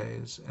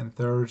Wednesdays and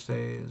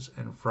Thursdays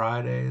and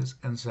Fridays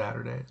and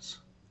Saturdays.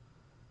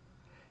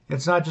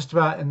 It's not just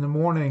about in the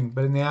morning,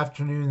 but in the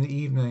afternoon and the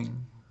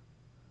evening.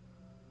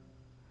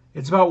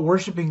 It's about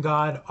worshiping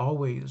God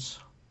always.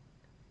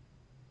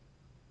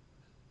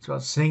 It's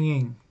about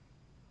singing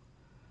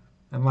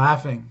and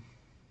laughing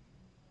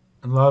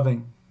and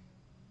loving.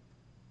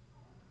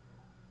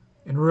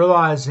 And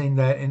realizing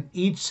that in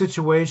each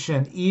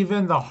situation,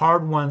 even the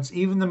hard ones,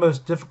 even the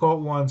most difficult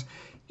ones,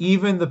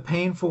 even the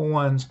painful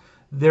ones,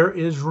 there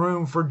is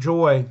room for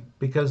joy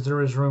because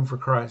there is room for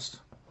Christ.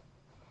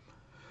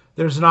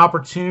 There's an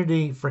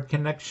opportunity for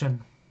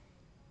connection.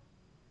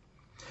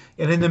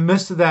 And in the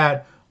midst of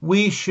that,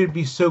 we should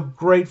be so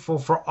grateful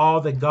for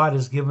all that God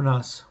has given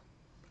us.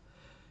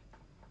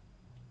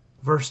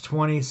 Verse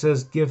 20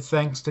 says, "Give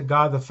thanks to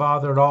God the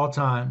Father at all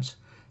times,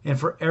 and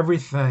for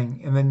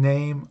everything in the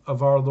name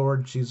of our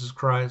Lord Jesus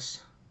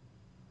Christ."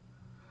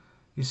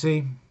 You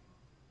see,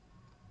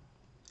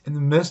 in the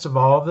midst of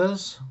all of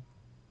this,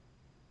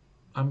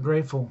 I'm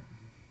grateful.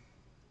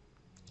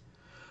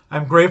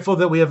 I'm grateful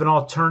that we have an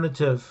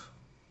alternative.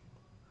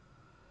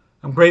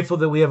 I'm grateful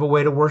that we have a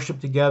way to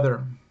worship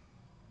together.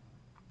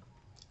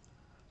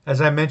 As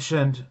I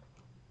mentioned,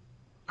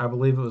 I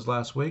believe it was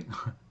last week,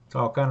 it's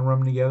all kind of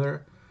running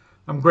together.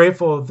 I'm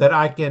grateful that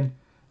I can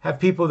have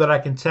people that I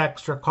can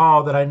text or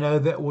call that I know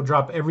that will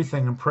drop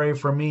everything and pray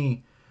for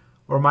me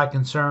or my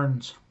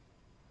concerns.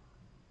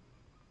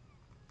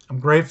 I'm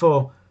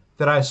grateful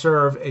that I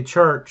serve a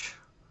church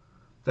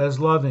that is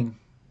loving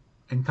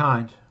and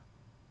kind.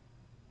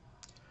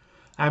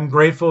 I'm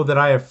grateful that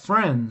I have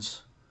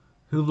friends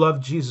who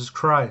love Jesus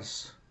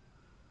Christ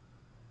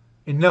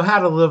and know how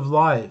to live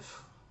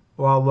life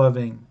while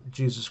loving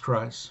Jesus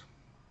Christ.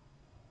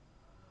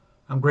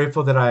 I'm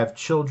grateful that I have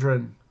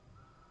children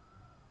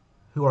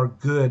who are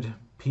good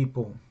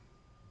people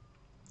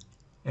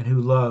and who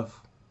love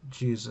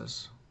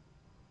Jesus.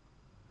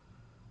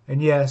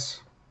 And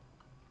yes,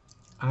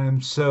 I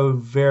am so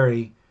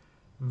very,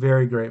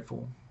 very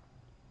grateful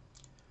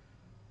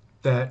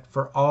that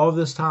for all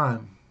this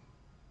time,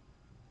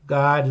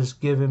 God has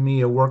given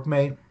me a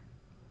workmate,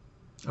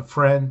 a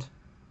friend,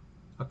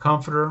 a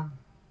comforter,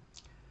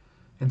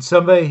 and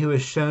somebody who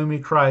has shown me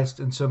Christ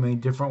in so many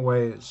different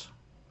ways.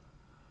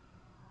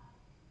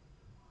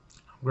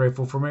 I'm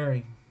grateful for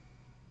Mary.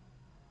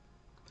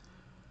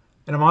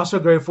 And I'm also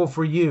grateful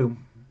for you,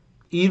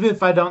 even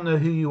if I don't know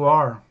who you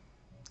are,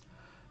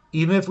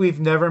 even if we've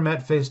never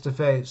met face to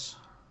face.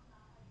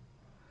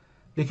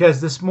 Because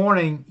this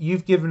morning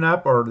you've given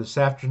up, or this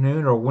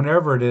afternoon, or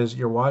whenever it is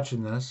you're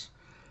watching this,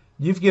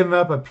 you've given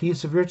up a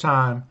piece of your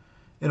time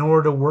in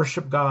order to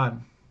worship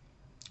God.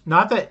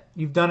 Not that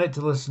you've done it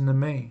to listen to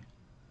me,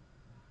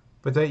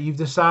 but that you've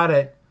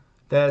decided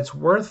that it's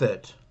worth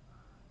it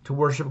to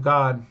worship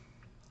God.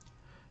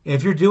 And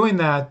if you're doing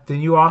that,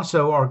 then you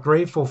also are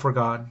grateful for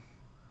God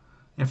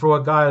and for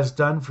what God has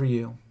done for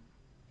you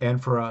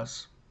and for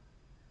us.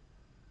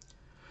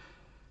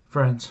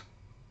 Friends,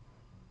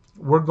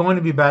 we're going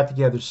to be back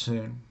together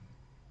soon.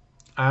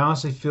 I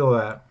honestly feel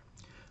that.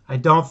 I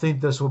don't think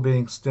this will be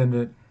an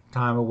extended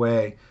time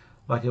away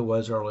like it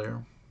was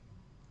earlier.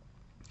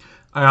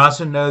 I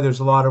also know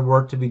there's a lot of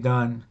work to be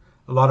done,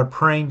 a lot of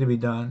praying to be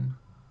done.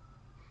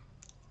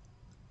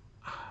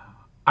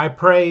 I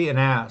pray and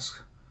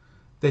ask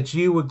that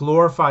you would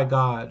glorify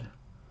God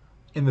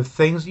in the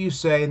things that you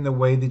say and the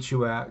way that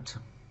you act.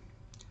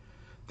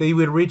 That you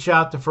would reach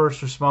out to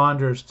first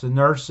responders, to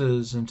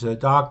nurses, and to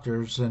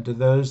doctors, and to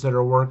those that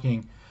are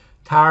working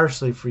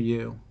tirelessly for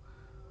you.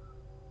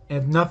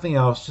 And if nothing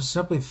else, just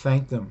simply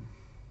thank them.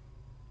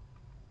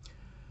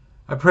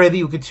 I pray that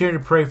you will continue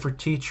to pray for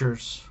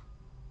teachers,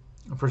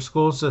 and for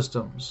school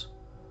systems,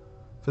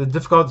 for the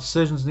difficult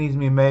decisions that need to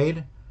be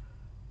made,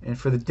 and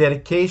for the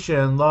dedication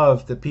and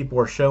love that people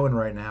are showing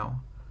right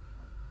now.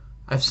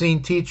 I've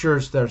seen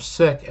teachers that are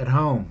sick at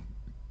home,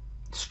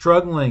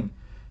 struggling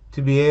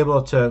to be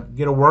able to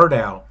get a word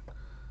out,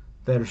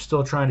 that are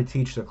still trying to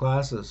teach their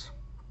classes.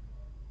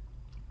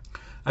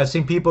 I've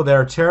seen people that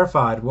are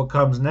terrified of what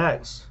comes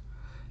next,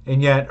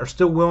 and yet are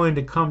still willing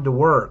to come to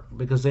work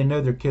because they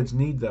know their kids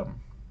need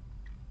them.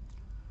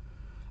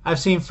 I've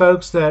seen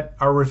folks that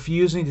are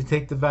refusing to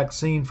take the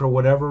vaccine for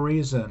whatever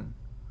reason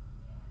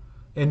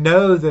and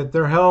know that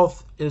their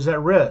health is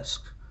at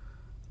risk,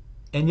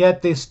 and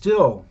yet they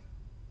still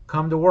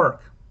come to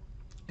work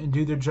and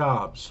do their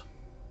jobs.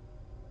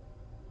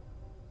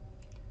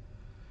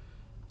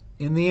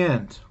 In the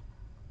end,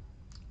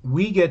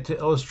 we get to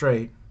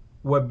illustrate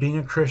what being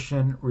a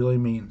Christian really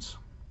means.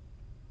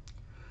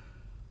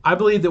 I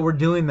believe that we're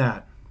doing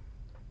that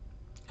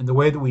in the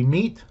way that we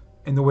meet,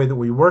 in the way that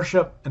we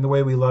worship, and the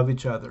way we love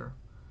each other.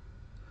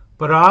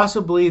 But I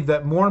also believe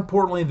that more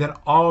importantly than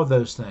all of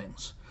those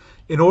things,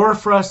 in order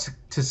for us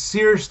to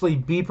seriously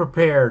be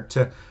prepared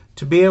to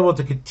be able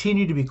to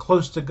continue to be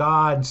close to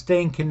God and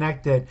staying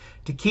connected,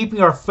 to keeping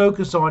our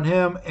focus on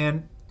Him,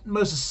 and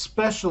most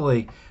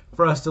especially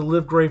for us to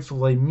live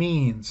gratefully,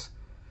 means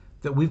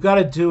that we've got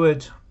to do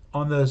it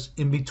on those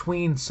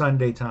in-between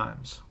Sunday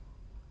times.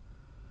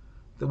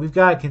 That we've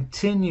got to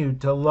continue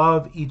to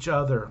love each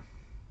other.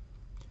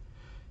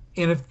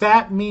 And if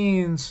that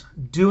means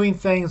doing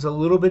things a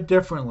little bit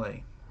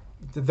differently,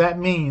 if that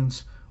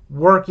means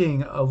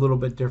working a little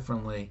bit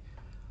differently,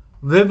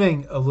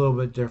 living a little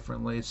bit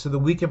differently, so that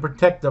we can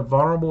protect the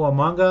vulnerable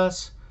among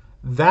us,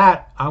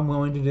 that I'm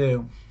willing to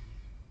do.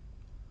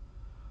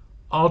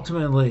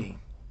 Ultimately,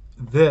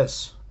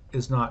 this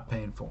is not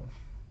painful.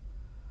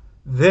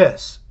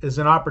 This is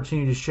an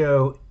opportunity to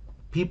show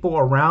people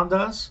around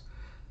us,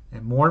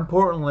 and more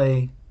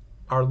importantly,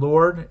 our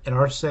Lord and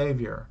our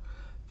Savior,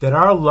 that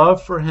our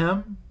love for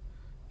Him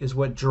is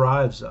what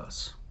drives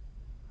us.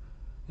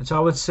 And so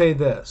I would say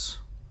this: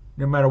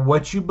 no matter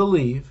what you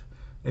believe,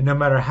 and no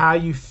matter how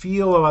you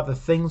feel about the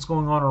things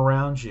going on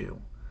around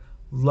you,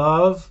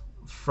 love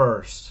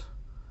first,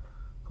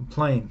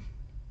 complain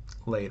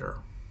later.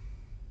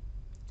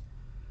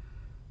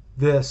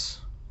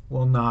 This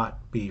will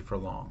not be for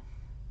long.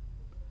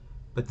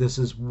 But this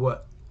is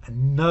what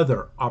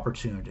another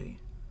opportunity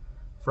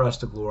for us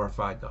to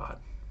glorify God.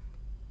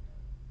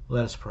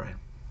 Let us pray.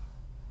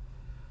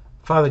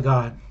 Father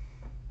God,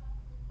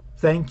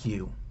 thank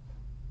you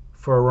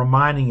for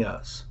reminding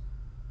us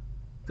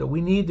that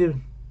we need to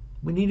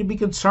be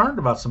concerned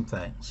about some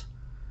things.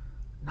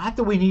 Not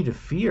that we need to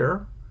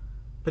fear,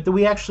 but that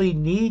we actually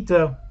need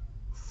to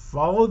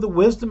follow the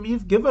wisdom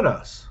you've given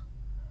us.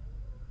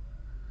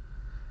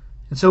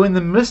 And so in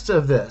the midst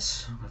of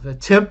this, of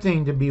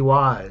attempting to be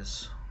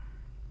wise,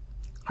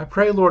 I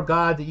pray, Lord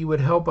God, that you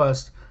would help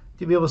us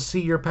to be able to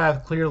see your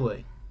path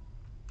clearly.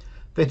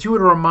 That you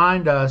would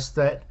remind us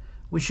that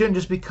we shouldn't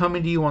just be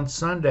coming to you on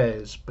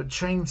Sundays, but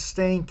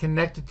staying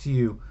connected to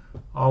you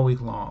all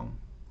week long.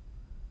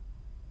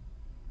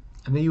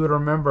 And that you would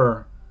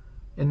remember,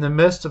 in the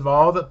midst of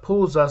all that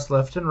pulls us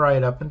left and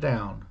right, up and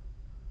down,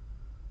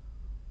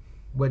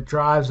 what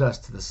drives us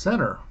to the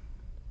center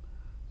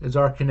is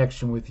our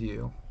connection with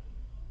you.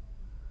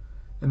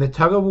 And the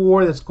tug of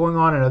war that's going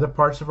on in other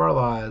parts of our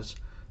lives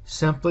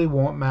simply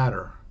won't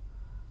matter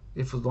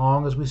as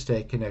long as we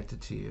stay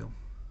connected to you.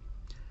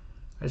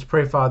 I just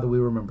pray, Father, we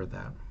remember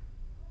that.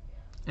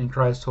 In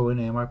Christ's holy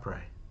name I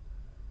pray.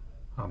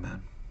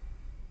 Amen.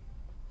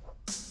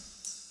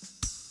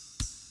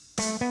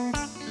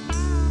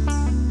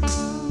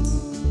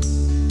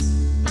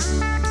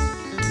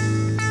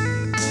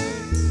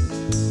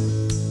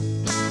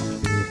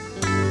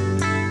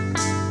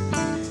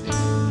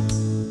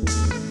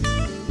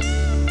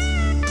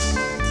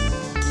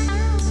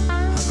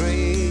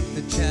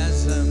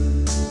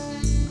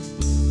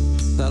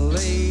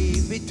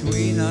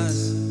 Between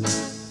us,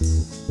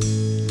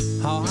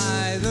 how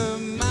high the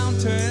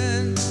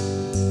mountain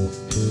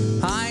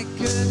I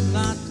could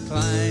not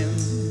climb,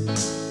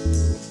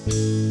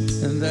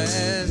 in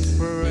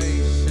desperation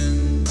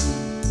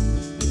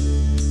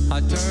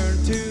I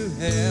turned to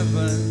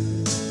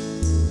heaven,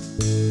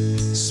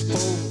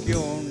 spoke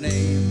your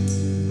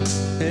name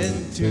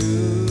into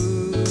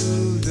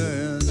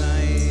the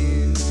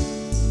night,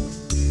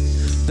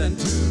 then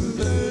to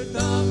the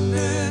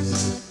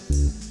darkness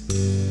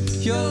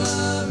your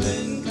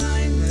loving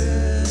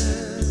kindness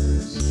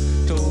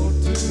told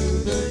to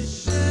the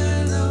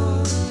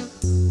shadow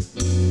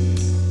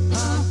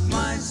of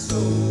my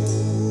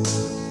soul.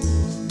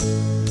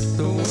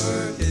 The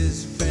work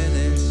is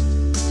finished,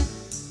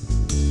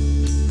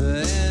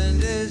 the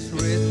end is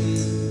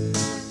written.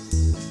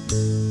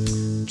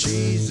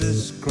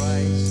 Jesus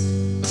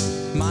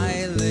Christ,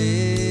 my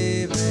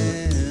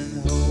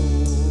living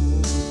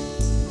hope.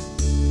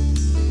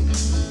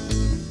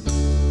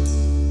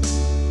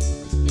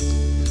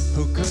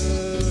 Who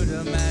could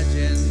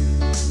imagine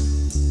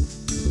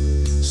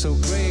so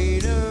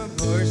great a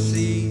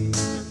mercy?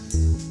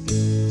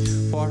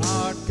 What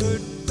heart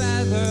could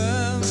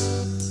fathom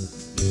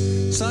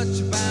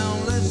such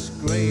boundless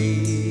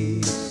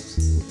grace?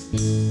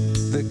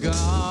 The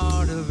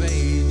God of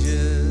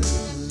ages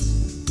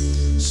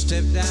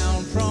stepped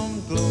down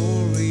from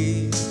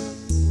glory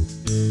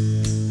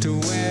to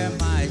wear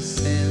my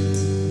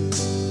sin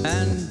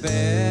and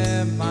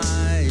bear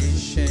my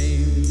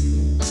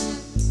shame.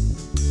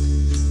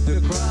 The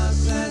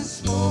cross has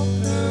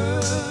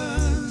spoken,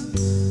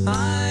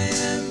 I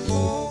am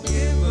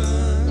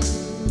forgiven.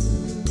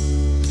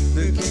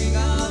 The King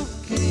of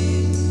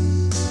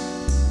Kings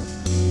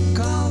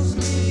calls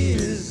me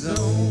his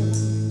own.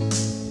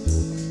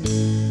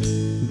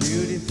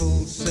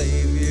 Beautiful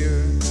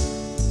Savior,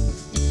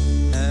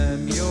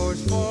 I'm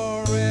yours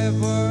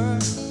forever.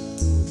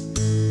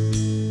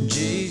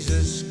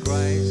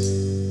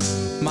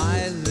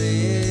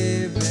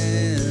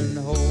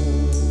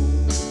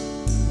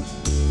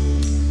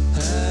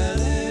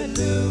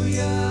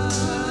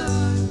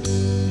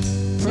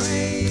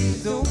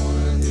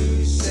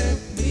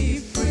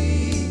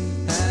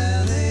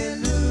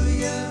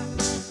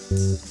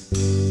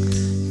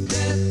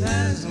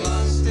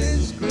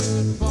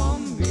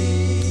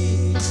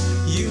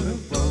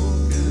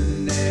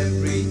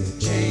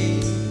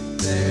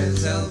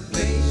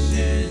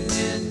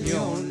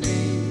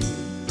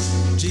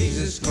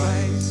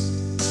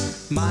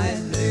 Christ, my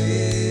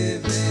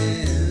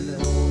living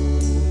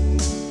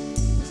hope.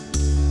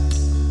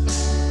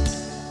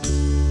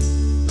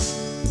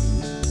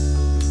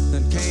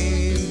 Then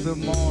came the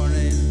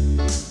morning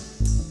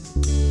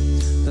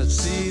that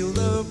sealed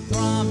the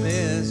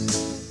promise.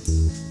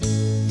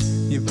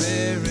 Your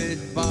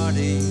buried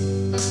body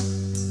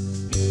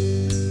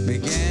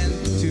began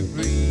to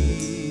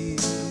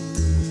breathe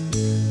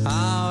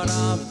out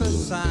of the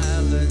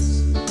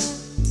silence.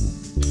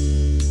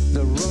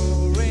 The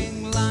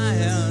roaring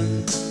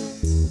lion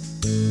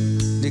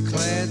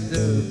declared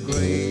the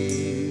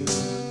grave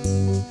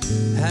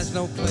has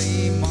no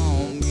claim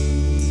on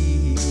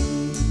me.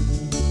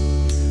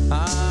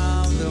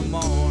 Of the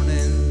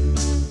morning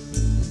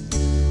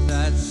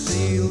that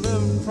sealed the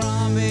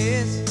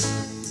promise,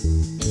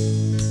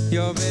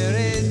 your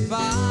buried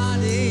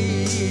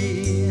body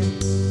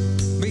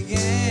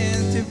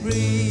began to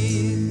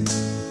breathe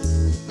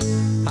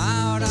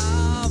out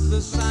of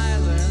the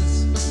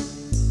silence.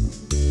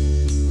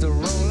 The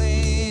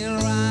rolling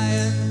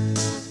lion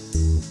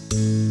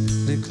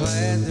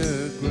declared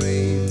the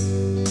grave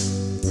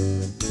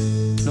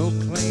no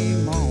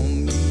claim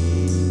on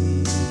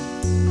me.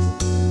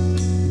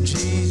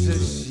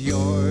 Jesus,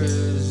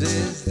 yours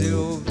is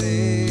still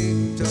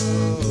victory.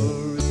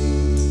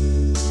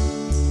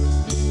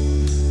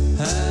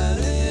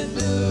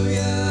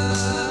 Hallelujah,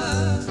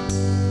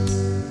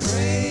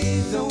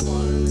 praise the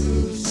one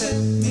who set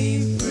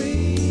me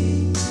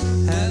free.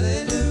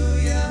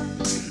 Hallelujah,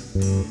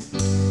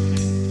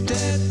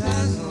 death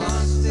has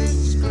lost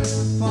its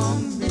grip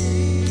on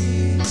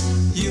me.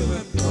 You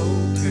have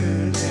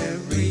broken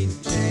every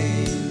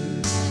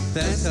chain.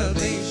 There's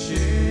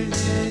salvation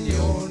in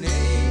your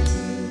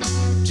name,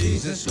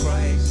 Jesus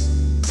Christ,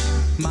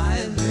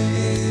 my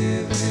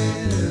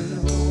living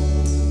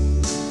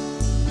hope.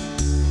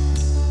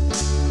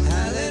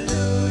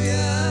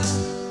 Hallelujah,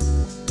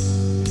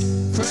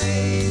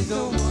 praise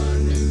the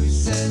one who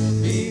set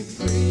me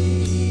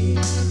free.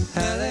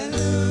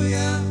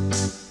 Hallelujah,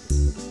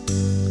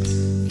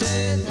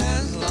 death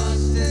has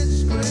lost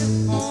its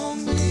grip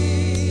on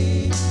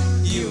me.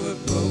 You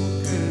have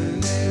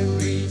broken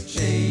every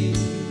chain.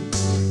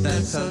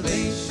 That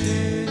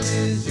salvation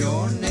is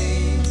your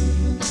name,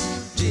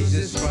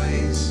 Jesus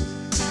Christ,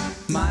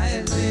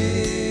 my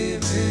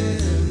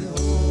living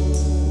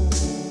hope.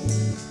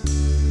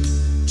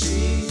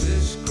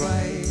 Jesus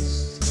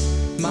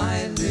Christ,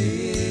 my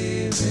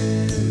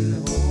living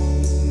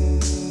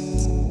hope.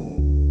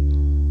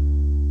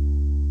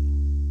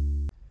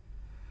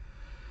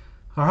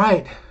 All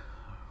right.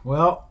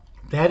 Well,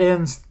 that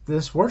ends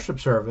this worship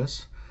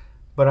service,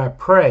 but I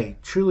pray,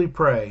 truly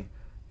pray,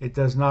 it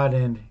does not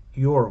end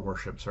your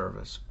worship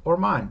service or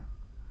mine.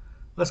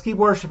 Let's keep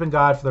worshiping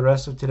God for the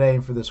rest of today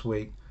and for this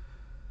week.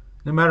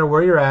 No matter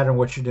where you're at and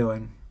what you're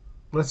doing,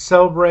 let's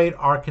celebrate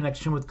our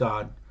connection with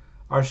God,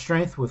 our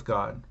strength with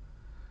God,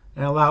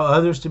 and allow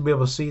others to be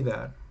able to see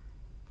that.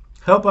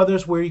 Help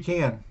others where you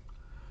can.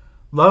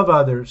 Love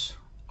others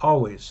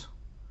always.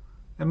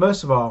 And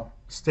most of all,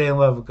 stay in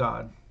love with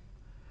God,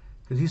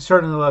 because He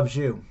certainly loves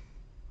you.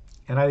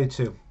 And I do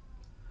too.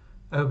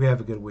 I hope you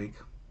have a good week.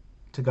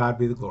 To God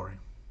be the glory.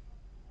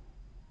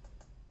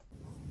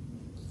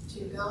 To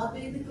God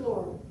be the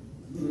glory.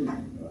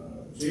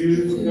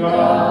 To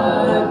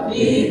God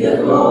Be the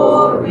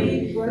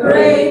glory,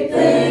 great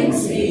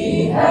things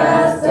He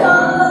has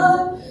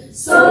done.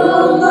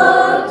 So loved